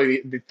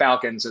literally the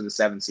Falcons are the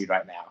 7th seed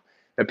right now.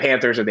 The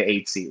Panthers are the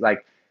 8th seed.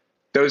 Like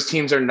those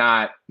teams are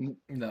not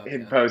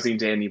imposing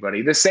to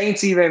anybody. The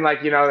Saints even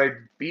they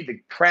beat the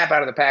crap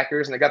out of the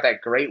Packers and they got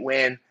that great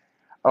win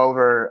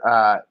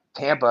over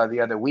Tampa the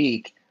other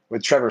week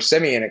with Trevor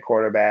Siemian at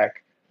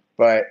quarterback.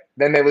 But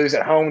then they lose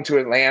at home to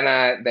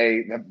Atlanta.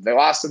 They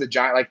lost to the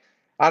Giants. Like,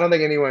 I don't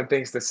think anyone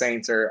thinks the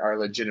Saints are a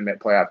legitimate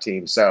playoff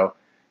team. So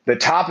the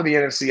top of the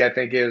NFC, I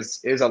think,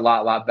 is a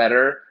lot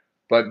better.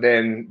 But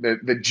then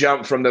the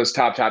jump from those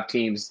top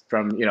teams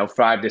from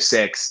 5 to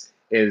 6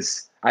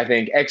 is, I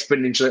think,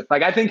 exponentially.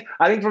 Like I think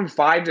from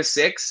 5 to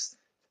 6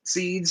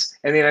 seeds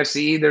in the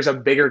NFC, there's a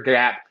bigger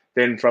gap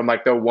than from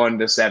like the 1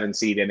 to 7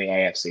 seed in the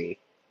AFC.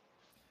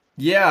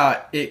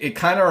 Yeah, it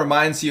kind of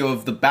reminds you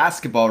of the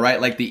basketball, right?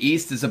 Like the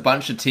East is a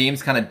bunch of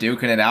teams kind of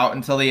duking it out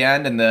until the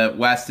end, and the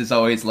West is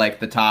always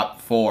like the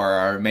top 4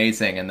 are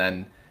amazing, and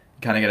then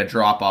kind of get a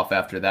drop off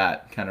after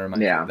that. Kind of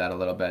reminds me of that a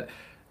little bit.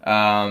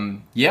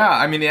 Yeah,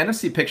 I mean the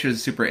NFC picture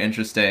is super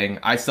interesting.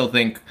 I still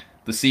think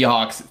the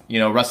Seahawks,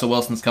 Russell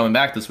Wilson's coming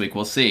back this week.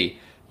 We'll see.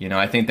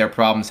 I think their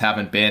problems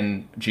haven't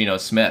been Geno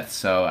Smith,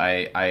 so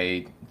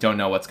I don't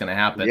know what's going to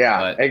happen.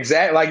 Yeah,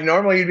 exactly. Like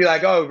normally you'd be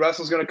like, oh,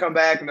 Russell's going to come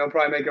back and they'll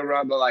probably make a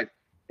run, but like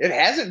it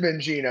hasn't been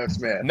Geno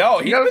Smith. No,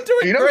 he's been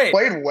doing great.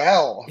 Played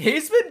well.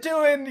 He's been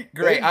doing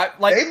great.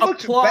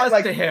 Applause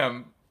to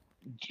him.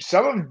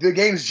 Some of the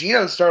games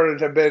Geno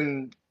started have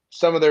been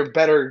some of their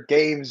better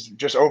games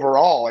just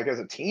overall, like as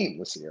a team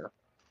this year.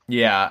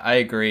 Yeah, I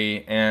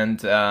agree. And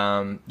the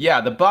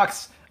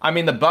Bucs. I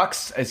mean, the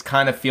Bucs is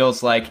kind of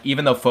feels like,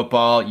 even though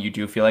football, you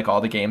do feel like all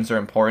the games are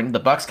important, the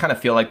Bucs kind of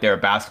feel like they're a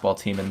basketball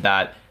team in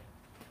that,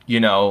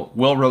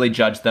 we'll really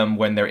judge them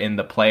when they're in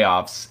the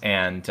playoffs,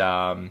 and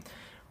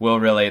we'll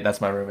really.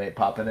 That's my roommate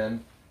popping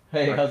in.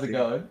 Hey, how's it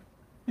going?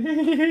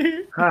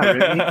 Hi,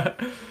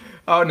 really?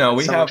 Oh no,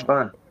 we so have much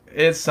fun.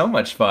 It's so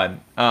much fun.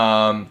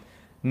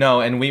 No,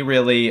 and we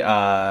really.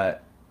 No,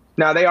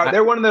 they are.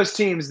 They're one of those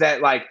teams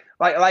that like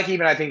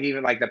even I think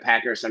even like the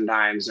Packers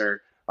sometimes,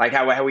 or like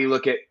how we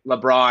look at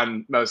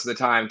LeBron most of the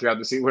time throughout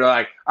the season. We're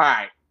like, all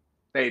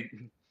right,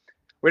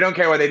 we don't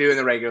care what they do in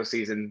the regular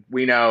season.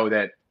 We know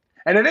that,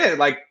 and it is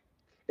like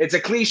it's a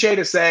cliche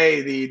to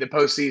say the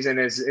postseason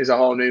is a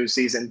whole new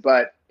season,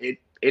 but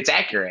it's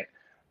accurate.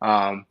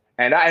 And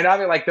I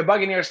mean like the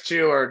Buccaneers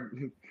too are.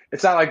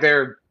 It's not like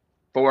they're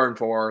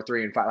 4-4 or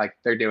 3-5. Like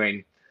they're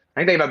doing. I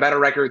think they have a better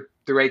record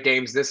through 8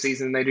 games this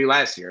season than they do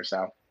last year.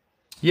 So.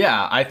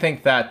 Yeah, I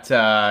think that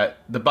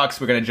the Bucs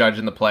we're going to judge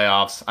in the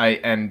playoffs.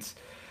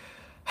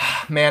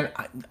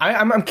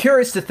 I'm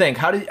curious to think.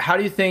 How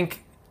do you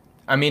think?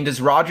 I mean,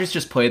 does Rodgers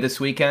just play this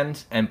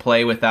weekend and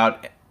play with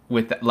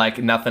like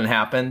nothing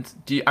happened?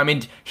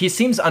 He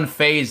seems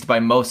unfazed by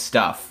most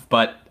stuff,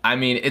 but I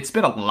mean, it's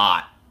been a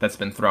lot that's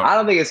been thrown. I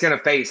don't think it's going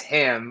to faze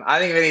him. I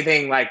think if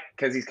anything, like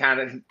because he's kind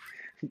of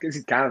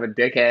a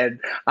dickhead.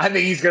 I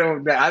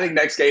think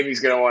next game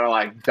he's going to want to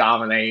like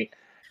dominate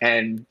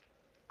and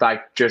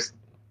like just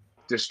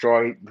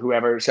destroy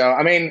whoever. So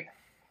I mean.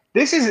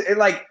 This is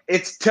like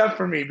it's tough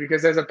for me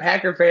because as a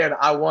Packer fan,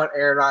 I want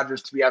Aaron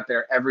Rodgers to be out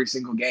there every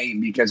single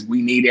game because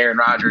we need Aaron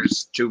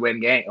Rodgers to win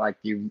game. Like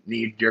you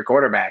need your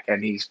quarterback,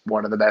 and he's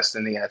one of the best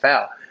in the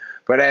NFL.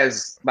 But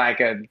as like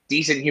a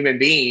decent human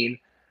being,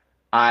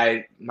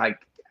 I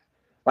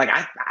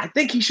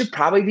think he should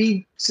probably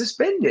be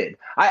suspended.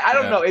 I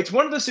don't know. It's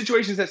one of those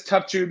situations that's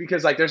tough too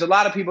because like there's a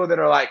lot of people that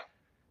are like,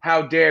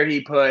 how dare he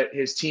put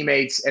his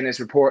teammates and these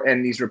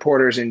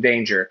reporters in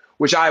danger,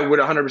 which I would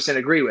 100%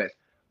 agree with.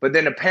 But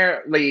then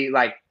apparently,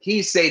 like,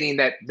 he's stating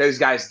that those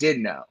guys did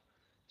know.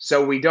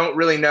 So we don't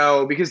really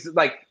know because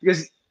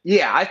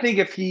I think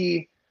if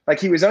he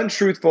was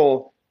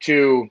untruthful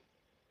to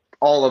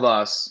all of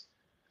us,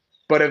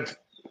 but if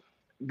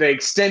the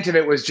extent of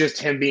it was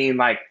just him being,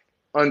 like,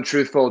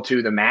 untruthful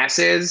to the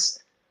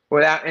masses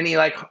without any,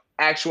 like,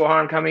 actual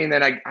harm coming,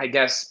 then I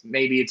guess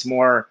maybe it's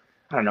more,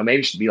 I don't know,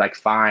 maybe it should be, like,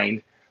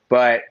 fined.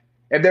 But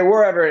if there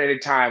were ever at a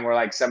time where,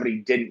 like, somebody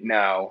didn't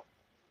know,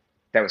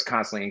 that was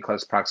constantly in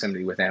close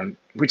proximity with him,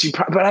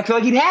 but I feel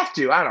like he'd have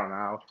to. I don't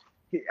know.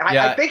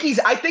 I think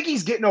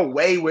he's getting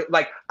away with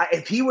like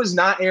if he was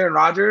not Aaron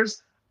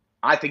Rodgers,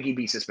 I think he'd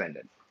be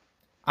suspended.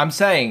 I'm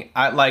saying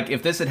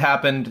if this had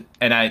happened,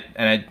 and I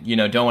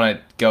don't want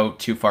to go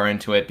too far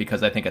into it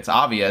because I think it's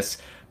obvious.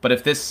 But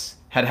if this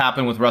had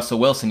happened with Russell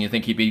Wilson, you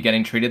think he'd be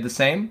getting treated the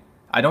same?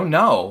 I don't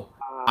know.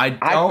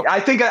 I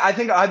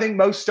think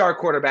most star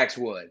quarterbacks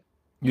would.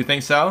 You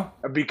think so?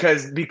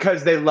 Because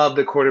they love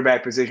the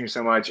quarterback position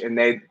so much, and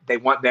they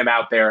want them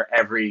out there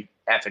every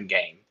effing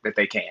game. that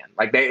they can.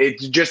 Like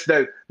it's just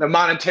the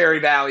monetary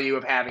value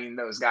of having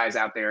those guys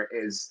out there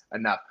is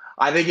enough.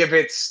 I think if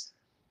it's,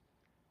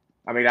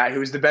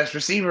 who's the best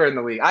receiver in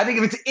the league? I think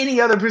if it's any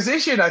other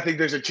position, I think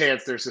there's a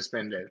chance they're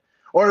suspended.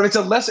 Or if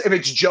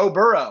it's Joe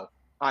Burrow,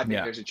 I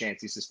think there's a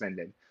chance he's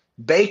suspended.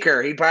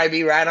 Baker, he'd probably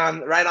be right on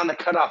the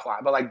cutoff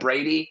line. But like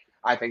Brady,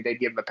 I think they'd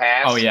give him a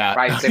pass. Oh yeah,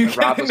 right. Same with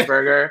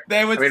Roethlisberger.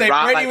 They would say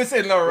Brady was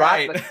in the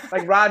right.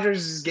 Like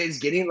Rodgers is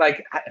getting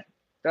like,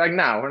 they're like,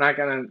 no, we're not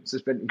gonna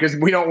suspend because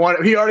we don't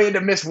want. He already had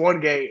to miss one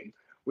game.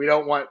 We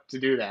don't want to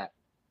do that.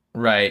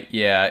 Right.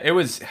 Yeah. It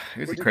was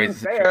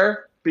crazy.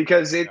 Fair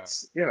because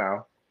it's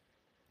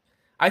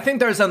I think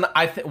there's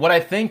what I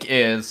think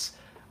is.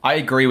 I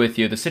agree with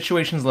you. The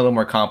situation's a little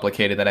more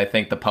complicated than I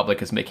think the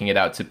public is making it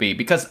out to be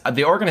because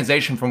the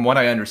organization, from what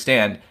I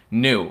understand,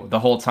 knew the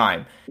whole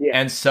time. Yeah.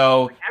 And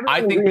so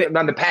I think that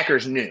the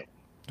Packers knew.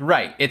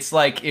 Right. It's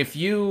like if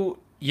you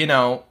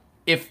have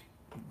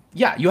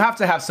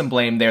to have some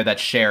blame there that's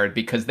shared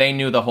because they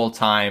knew the whole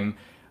time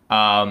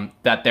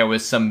that there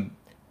was some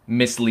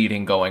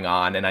misleading going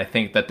on. And I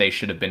think that they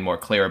should have been more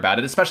clear about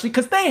it, especially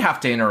because they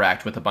have to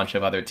interact with a bunch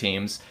of other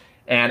teams.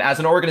 And as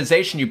an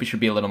organization, you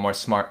should be a little more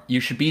smart. You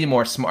should be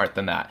more smart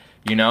than that,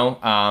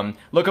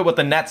 Look at what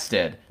the Nets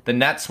did. The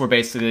Nets were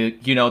basically,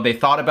 they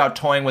thought about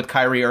toying with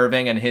Kyrie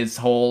Irving and his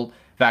whole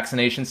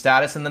vaccination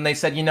status. And then they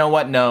said, you know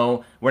what?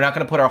 No, we're not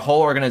going to put our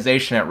whole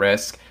organization at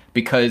risk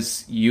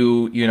because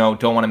you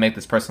don't want to make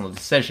this personal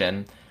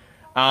decision.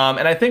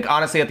 And I think,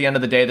 honestly, at the end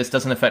of the day, this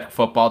doesn't affect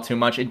football too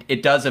much.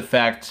 It does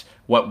affect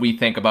what we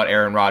think about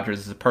Aaron Rodgers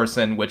as a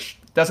person, which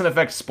doesn't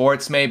affect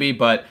sports maybe,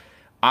 but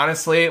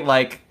honestly,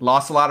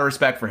 lost a lot of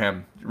respect for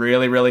him.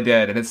 Really, really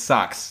did. And it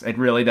sucks. It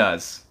really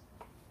does.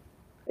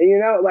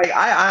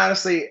 I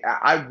honestly,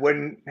 I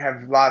wouldn't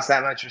have lost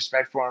that much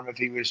respect for him if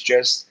he was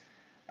just,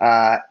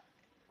 if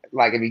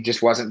he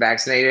just wasn't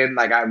vaccinated.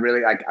 I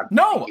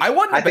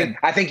wouldn't have been.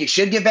 I think he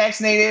should get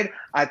vaccinated.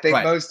 I think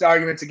most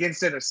arguments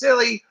against it are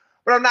silly,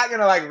 but I'm not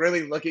going to,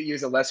 really look at you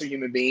as a lesser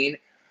human being.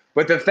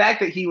 But the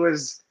fact that he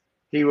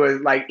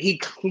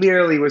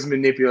clearly was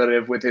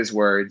manipulative with his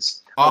words.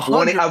 Of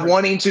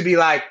wanting to be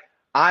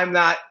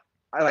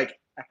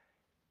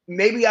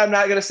maybe I'm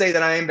not going to say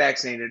that I am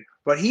vaccinated,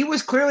 but he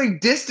was clearly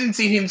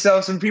distancing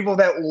himself from people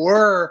that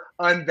were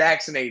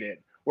unvaccinated,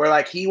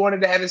 where he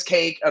wanted to have his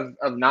cake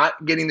of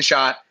not getting the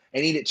shot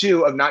and eat it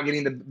too, of not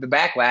getting the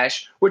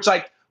backlash, which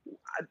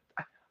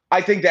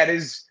I think that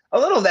is a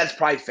little, that's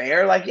probably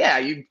fair.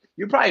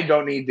 You probably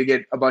don't need to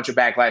get a bunch of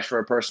backlash for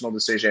a personal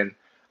decision.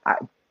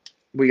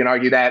 We can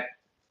argue that,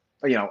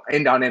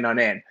 end on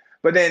end.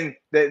 But then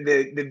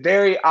the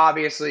very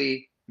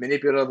obviously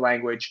manipulative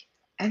language,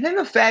 and then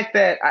the fact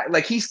that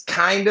he's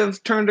kind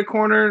of turned a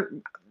corner,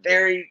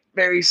 very,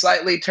 very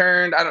slightly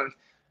turned.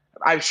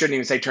 I shouldn't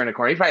even say turned a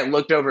corner. He probably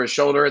looked over his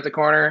shoulder at the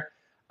corner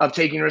of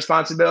taking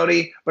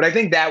responsibility. But I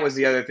think that was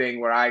the other thing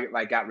where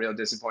I got real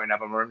disappointed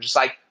of him. Where I'm just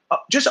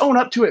just own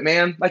up to it,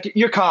 man.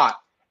 You're caught,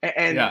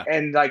 and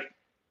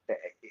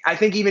I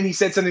think even he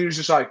said something. He was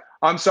just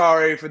I'm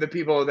sorry for the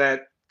people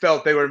that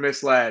felt they were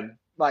misled.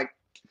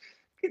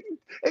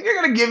 If you're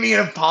going to give me an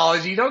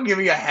apology, don't give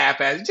me a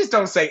half-ass. Just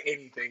don't say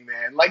anything,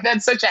 man.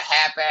 That's such a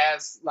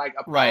half-ass,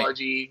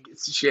 apology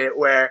shit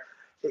where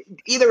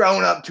either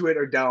own up to it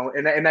or don't.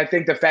 And I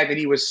think the fact that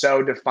he was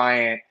so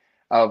defiant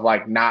of,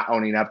 not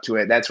owning up to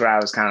it, that's where I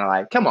was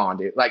kind of come on,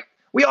 dude.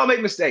 We all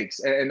make mistakes,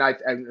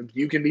 and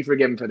you can be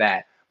forgiven for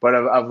that. But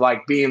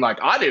of being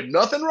I did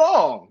nothing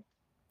wrong.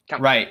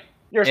 Right.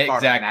 You're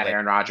smarter than that,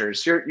 Aaron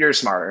Rodgers. You're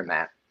smarter than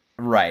that.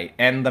 Right.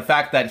 And the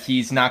fact that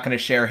he's not going to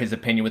share his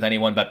opinion with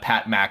anyone but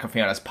Pat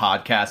McAfee on his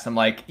podcast, I'm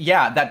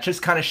that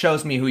just kind of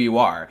shows me who you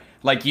are.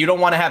 You don't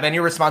want to have any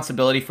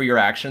responsibility for your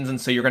actions,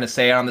 and so you're going to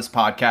say it on this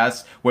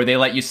podcast where they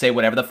let you say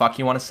whatever the fuck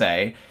you want to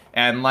say.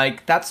 And,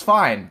 that's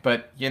fine.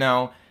 But,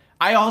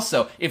 I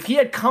also, if he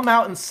had come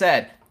out and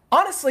said,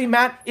 honestly,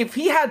 Matt, if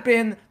he had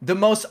been the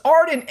most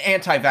ardent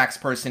anti-vax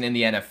person in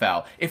the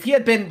NFL, if he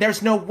had been,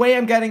 there's no way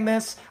I'm getting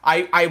this,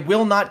 I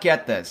will not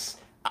get this,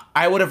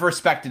 I would have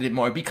respected it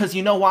more, because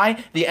you know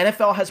why? The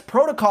NFL has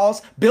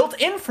protocols built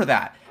in for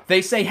that.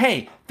 They say,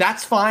 hey,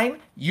 that's fine.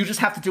 You just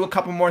have to do a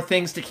couple more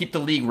things to keep the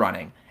league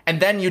running. And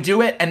then you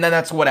do it, and then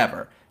that's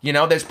whatever.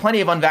 There's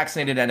plenty of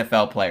unvaccinated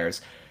NFL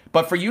players.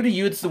 But for you to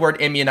use the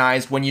word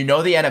immunized when you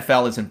know the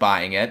NFL isn't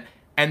buying it,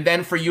 and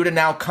then for you to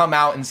now come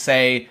out and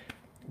say,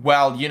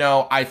 well,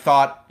 I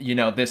thought,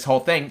 this whole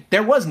thing,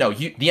 there was no,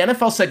 the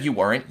NFL said you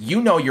weren't.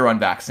 You're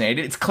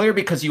unvaccinated. It's clear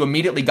because you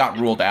immediately got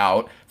ruled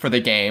out for the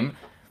game.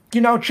 He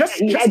had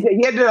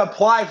to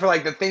apply for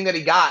the thing that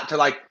he got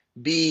to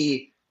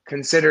be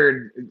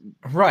considered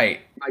right.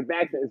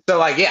 Back then.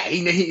 So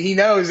he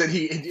knows that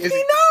he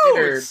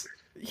knows.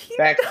 He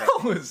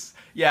knows.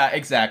 Yeah,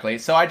 exactly.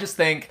 So I just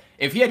think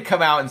if he had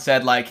come out and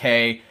said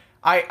hey,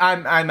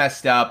 I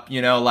messed up,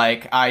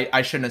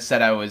 I shouldn't have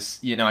said I was,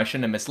 I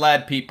shouldn't have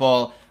misled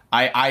people.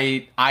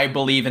 I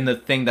believe in the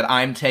thing that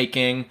I'm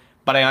taking,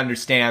 but I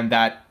understand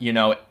that,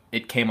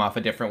 it came off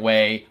a different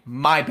way.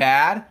 My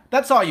bad.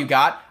 That's all you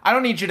got. I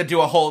don't need you to do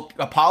a whole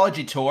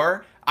apology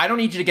tour. I don't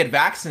need you to get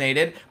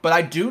vaccinated, but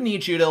I do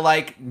need you to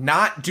like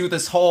not do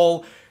this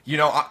whole,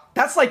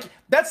 that's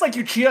like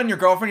you cheat on your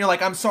girlfriend. You're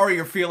like, I'm sorry,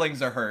 your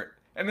feelings are hurt.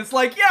 And it's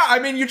like, yeah, I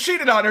mean, you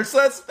cheated on her,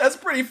 so that's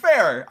pretty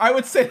fair. I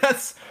would say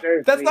that's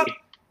not.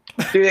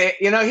 Dude,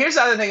 here's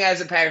the other thing as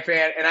a Packer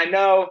fan, and I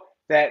know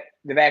that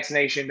the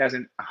vaccination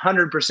doesn't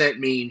 100%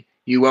 mean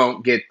you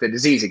won't get the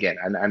disease again.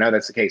 I know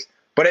that's the case,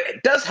 but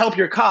it does help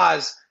your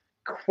cause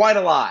quite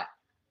a lot.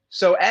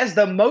 So as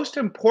the most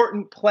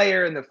important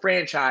player in the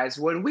franchise,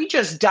 when we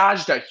just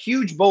dodged a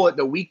huge bullet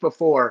the week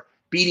before,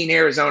 beating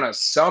Arizona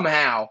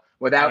somehow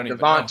without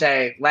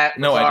Devontae,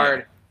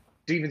 Lazard,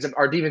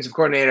 our defensive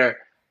coordinator,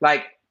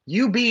 like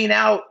you being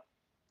out,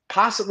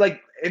 possibly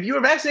like if you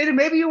were vaccinated,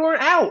 maybe you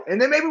weren't out,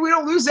 and then maybe we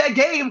don't lose that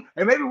game,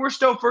 and maybe we're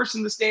still first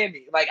in the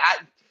standing. Like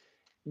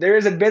there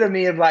is a bit of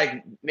me of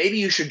like maybe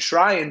you should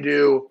try and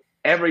do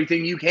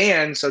everything you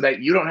can so that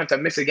you don't have to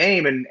miss a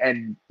game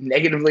and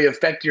negatively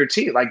affect your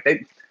team. Like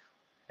if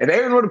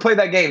Aaron would have played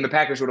that game, the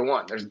Packers would have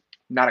won. There's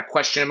not a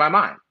question in my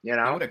mind. They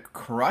would have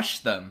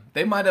crushed them.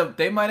 They might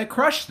have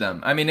crushed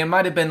them. I mean, it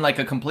might have been like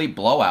a complete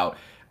blowout.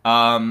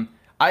 I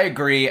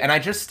agree, and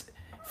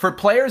for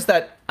players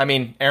that, I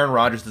mean, Aaron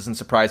Rodgers doesn't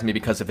surprise me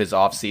because of his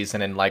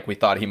offseason and like we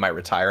thought he might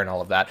retire and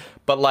all of that.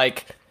 But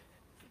like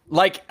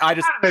I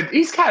just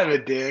he's kind of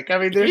a dick. I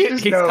mean,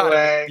 there's just no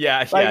way.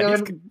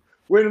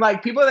 When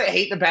like people that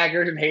hate the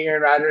Packers and hate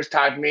Aaron Rodgers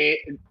talk to me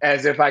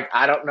as if like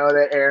I don't know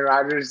that Aaron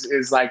Rodgers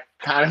is like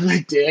kind of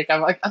a dick,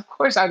 I'm like, of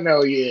course I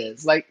know he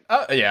is. Like,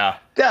 yeah,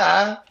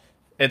 duh.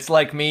 It's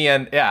like me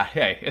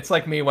it's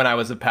like me when I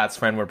was a Pat's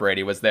friend where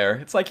Brady was there.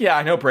 It's like, yeah,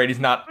 I know Brady's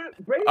not.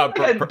 Brady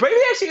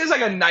actually is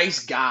like a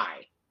nice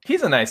guy.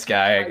 He's a nice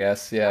guy, I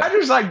guess. Yeah.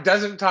 Rodgers like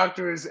doesn't talk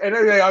to his, and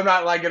I'm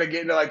not like gonna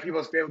get into like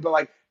people's family, but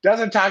like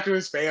doesn't talk to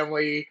his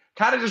family.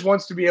 Kind of just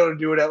wants to be able to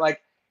do it.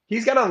 Like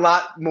he's got a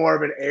lot more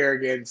of an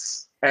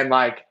arrogance and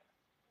like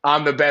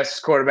I'm the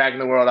best quarterback in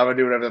the world. I'm gonna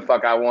do whatever the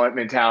fuck I want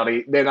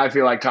mentality than I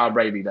feel like Tom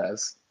Brady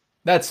does.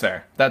 That's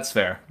fair.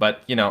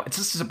 But, it's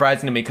just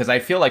surprising to me because I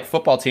feel like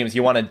football teams,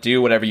 you want to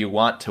do whatever you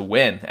want to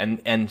win.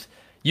 And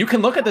you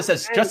can look at this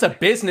as just a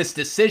business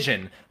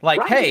decision.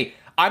 Like, hey,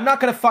 I'm not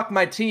going to fuck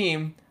my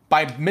team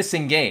by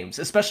missing games,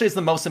 especially as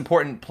the most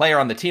important player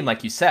on the team,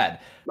 like you said.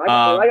 Like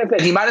I said,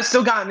 he might have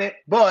still gotten it,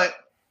 but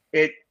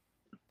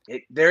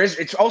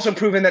it's also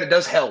proven that it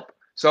does help.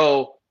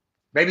 So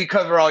maybe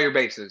cover all your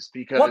bases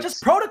because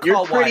just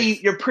protocol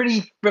you're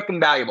pretty freaking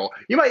valuable.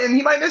 He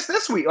might miss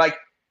this week. Like,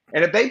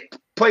 and if they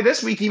play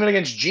this week, even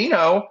against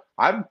Geno,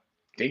 I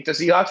think the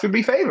Seahawks would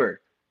be favored.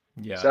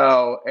 Yeah.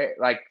 So,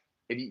 like,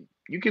 if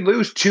you could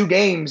lose 2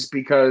 games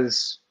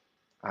because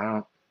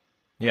I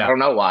don't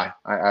know why.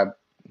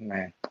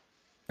 Man,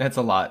 that's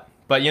a lot.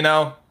 But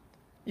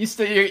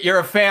you're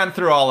a fan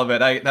through all of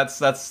it.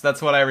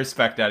 That's what I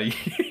respect out of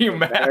you,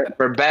 Matt.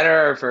 For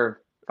better or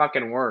for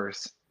fucking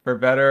worse. For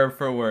better or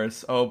for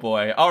worse. Oh,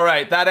 boy. All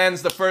right, that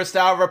ends the first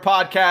hour of our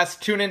podcast.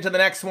 Tune into the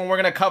next one. We're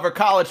going to cover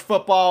college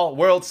football,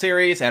 World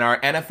Series, and our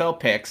NFL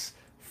picks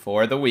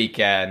for the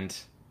weekend.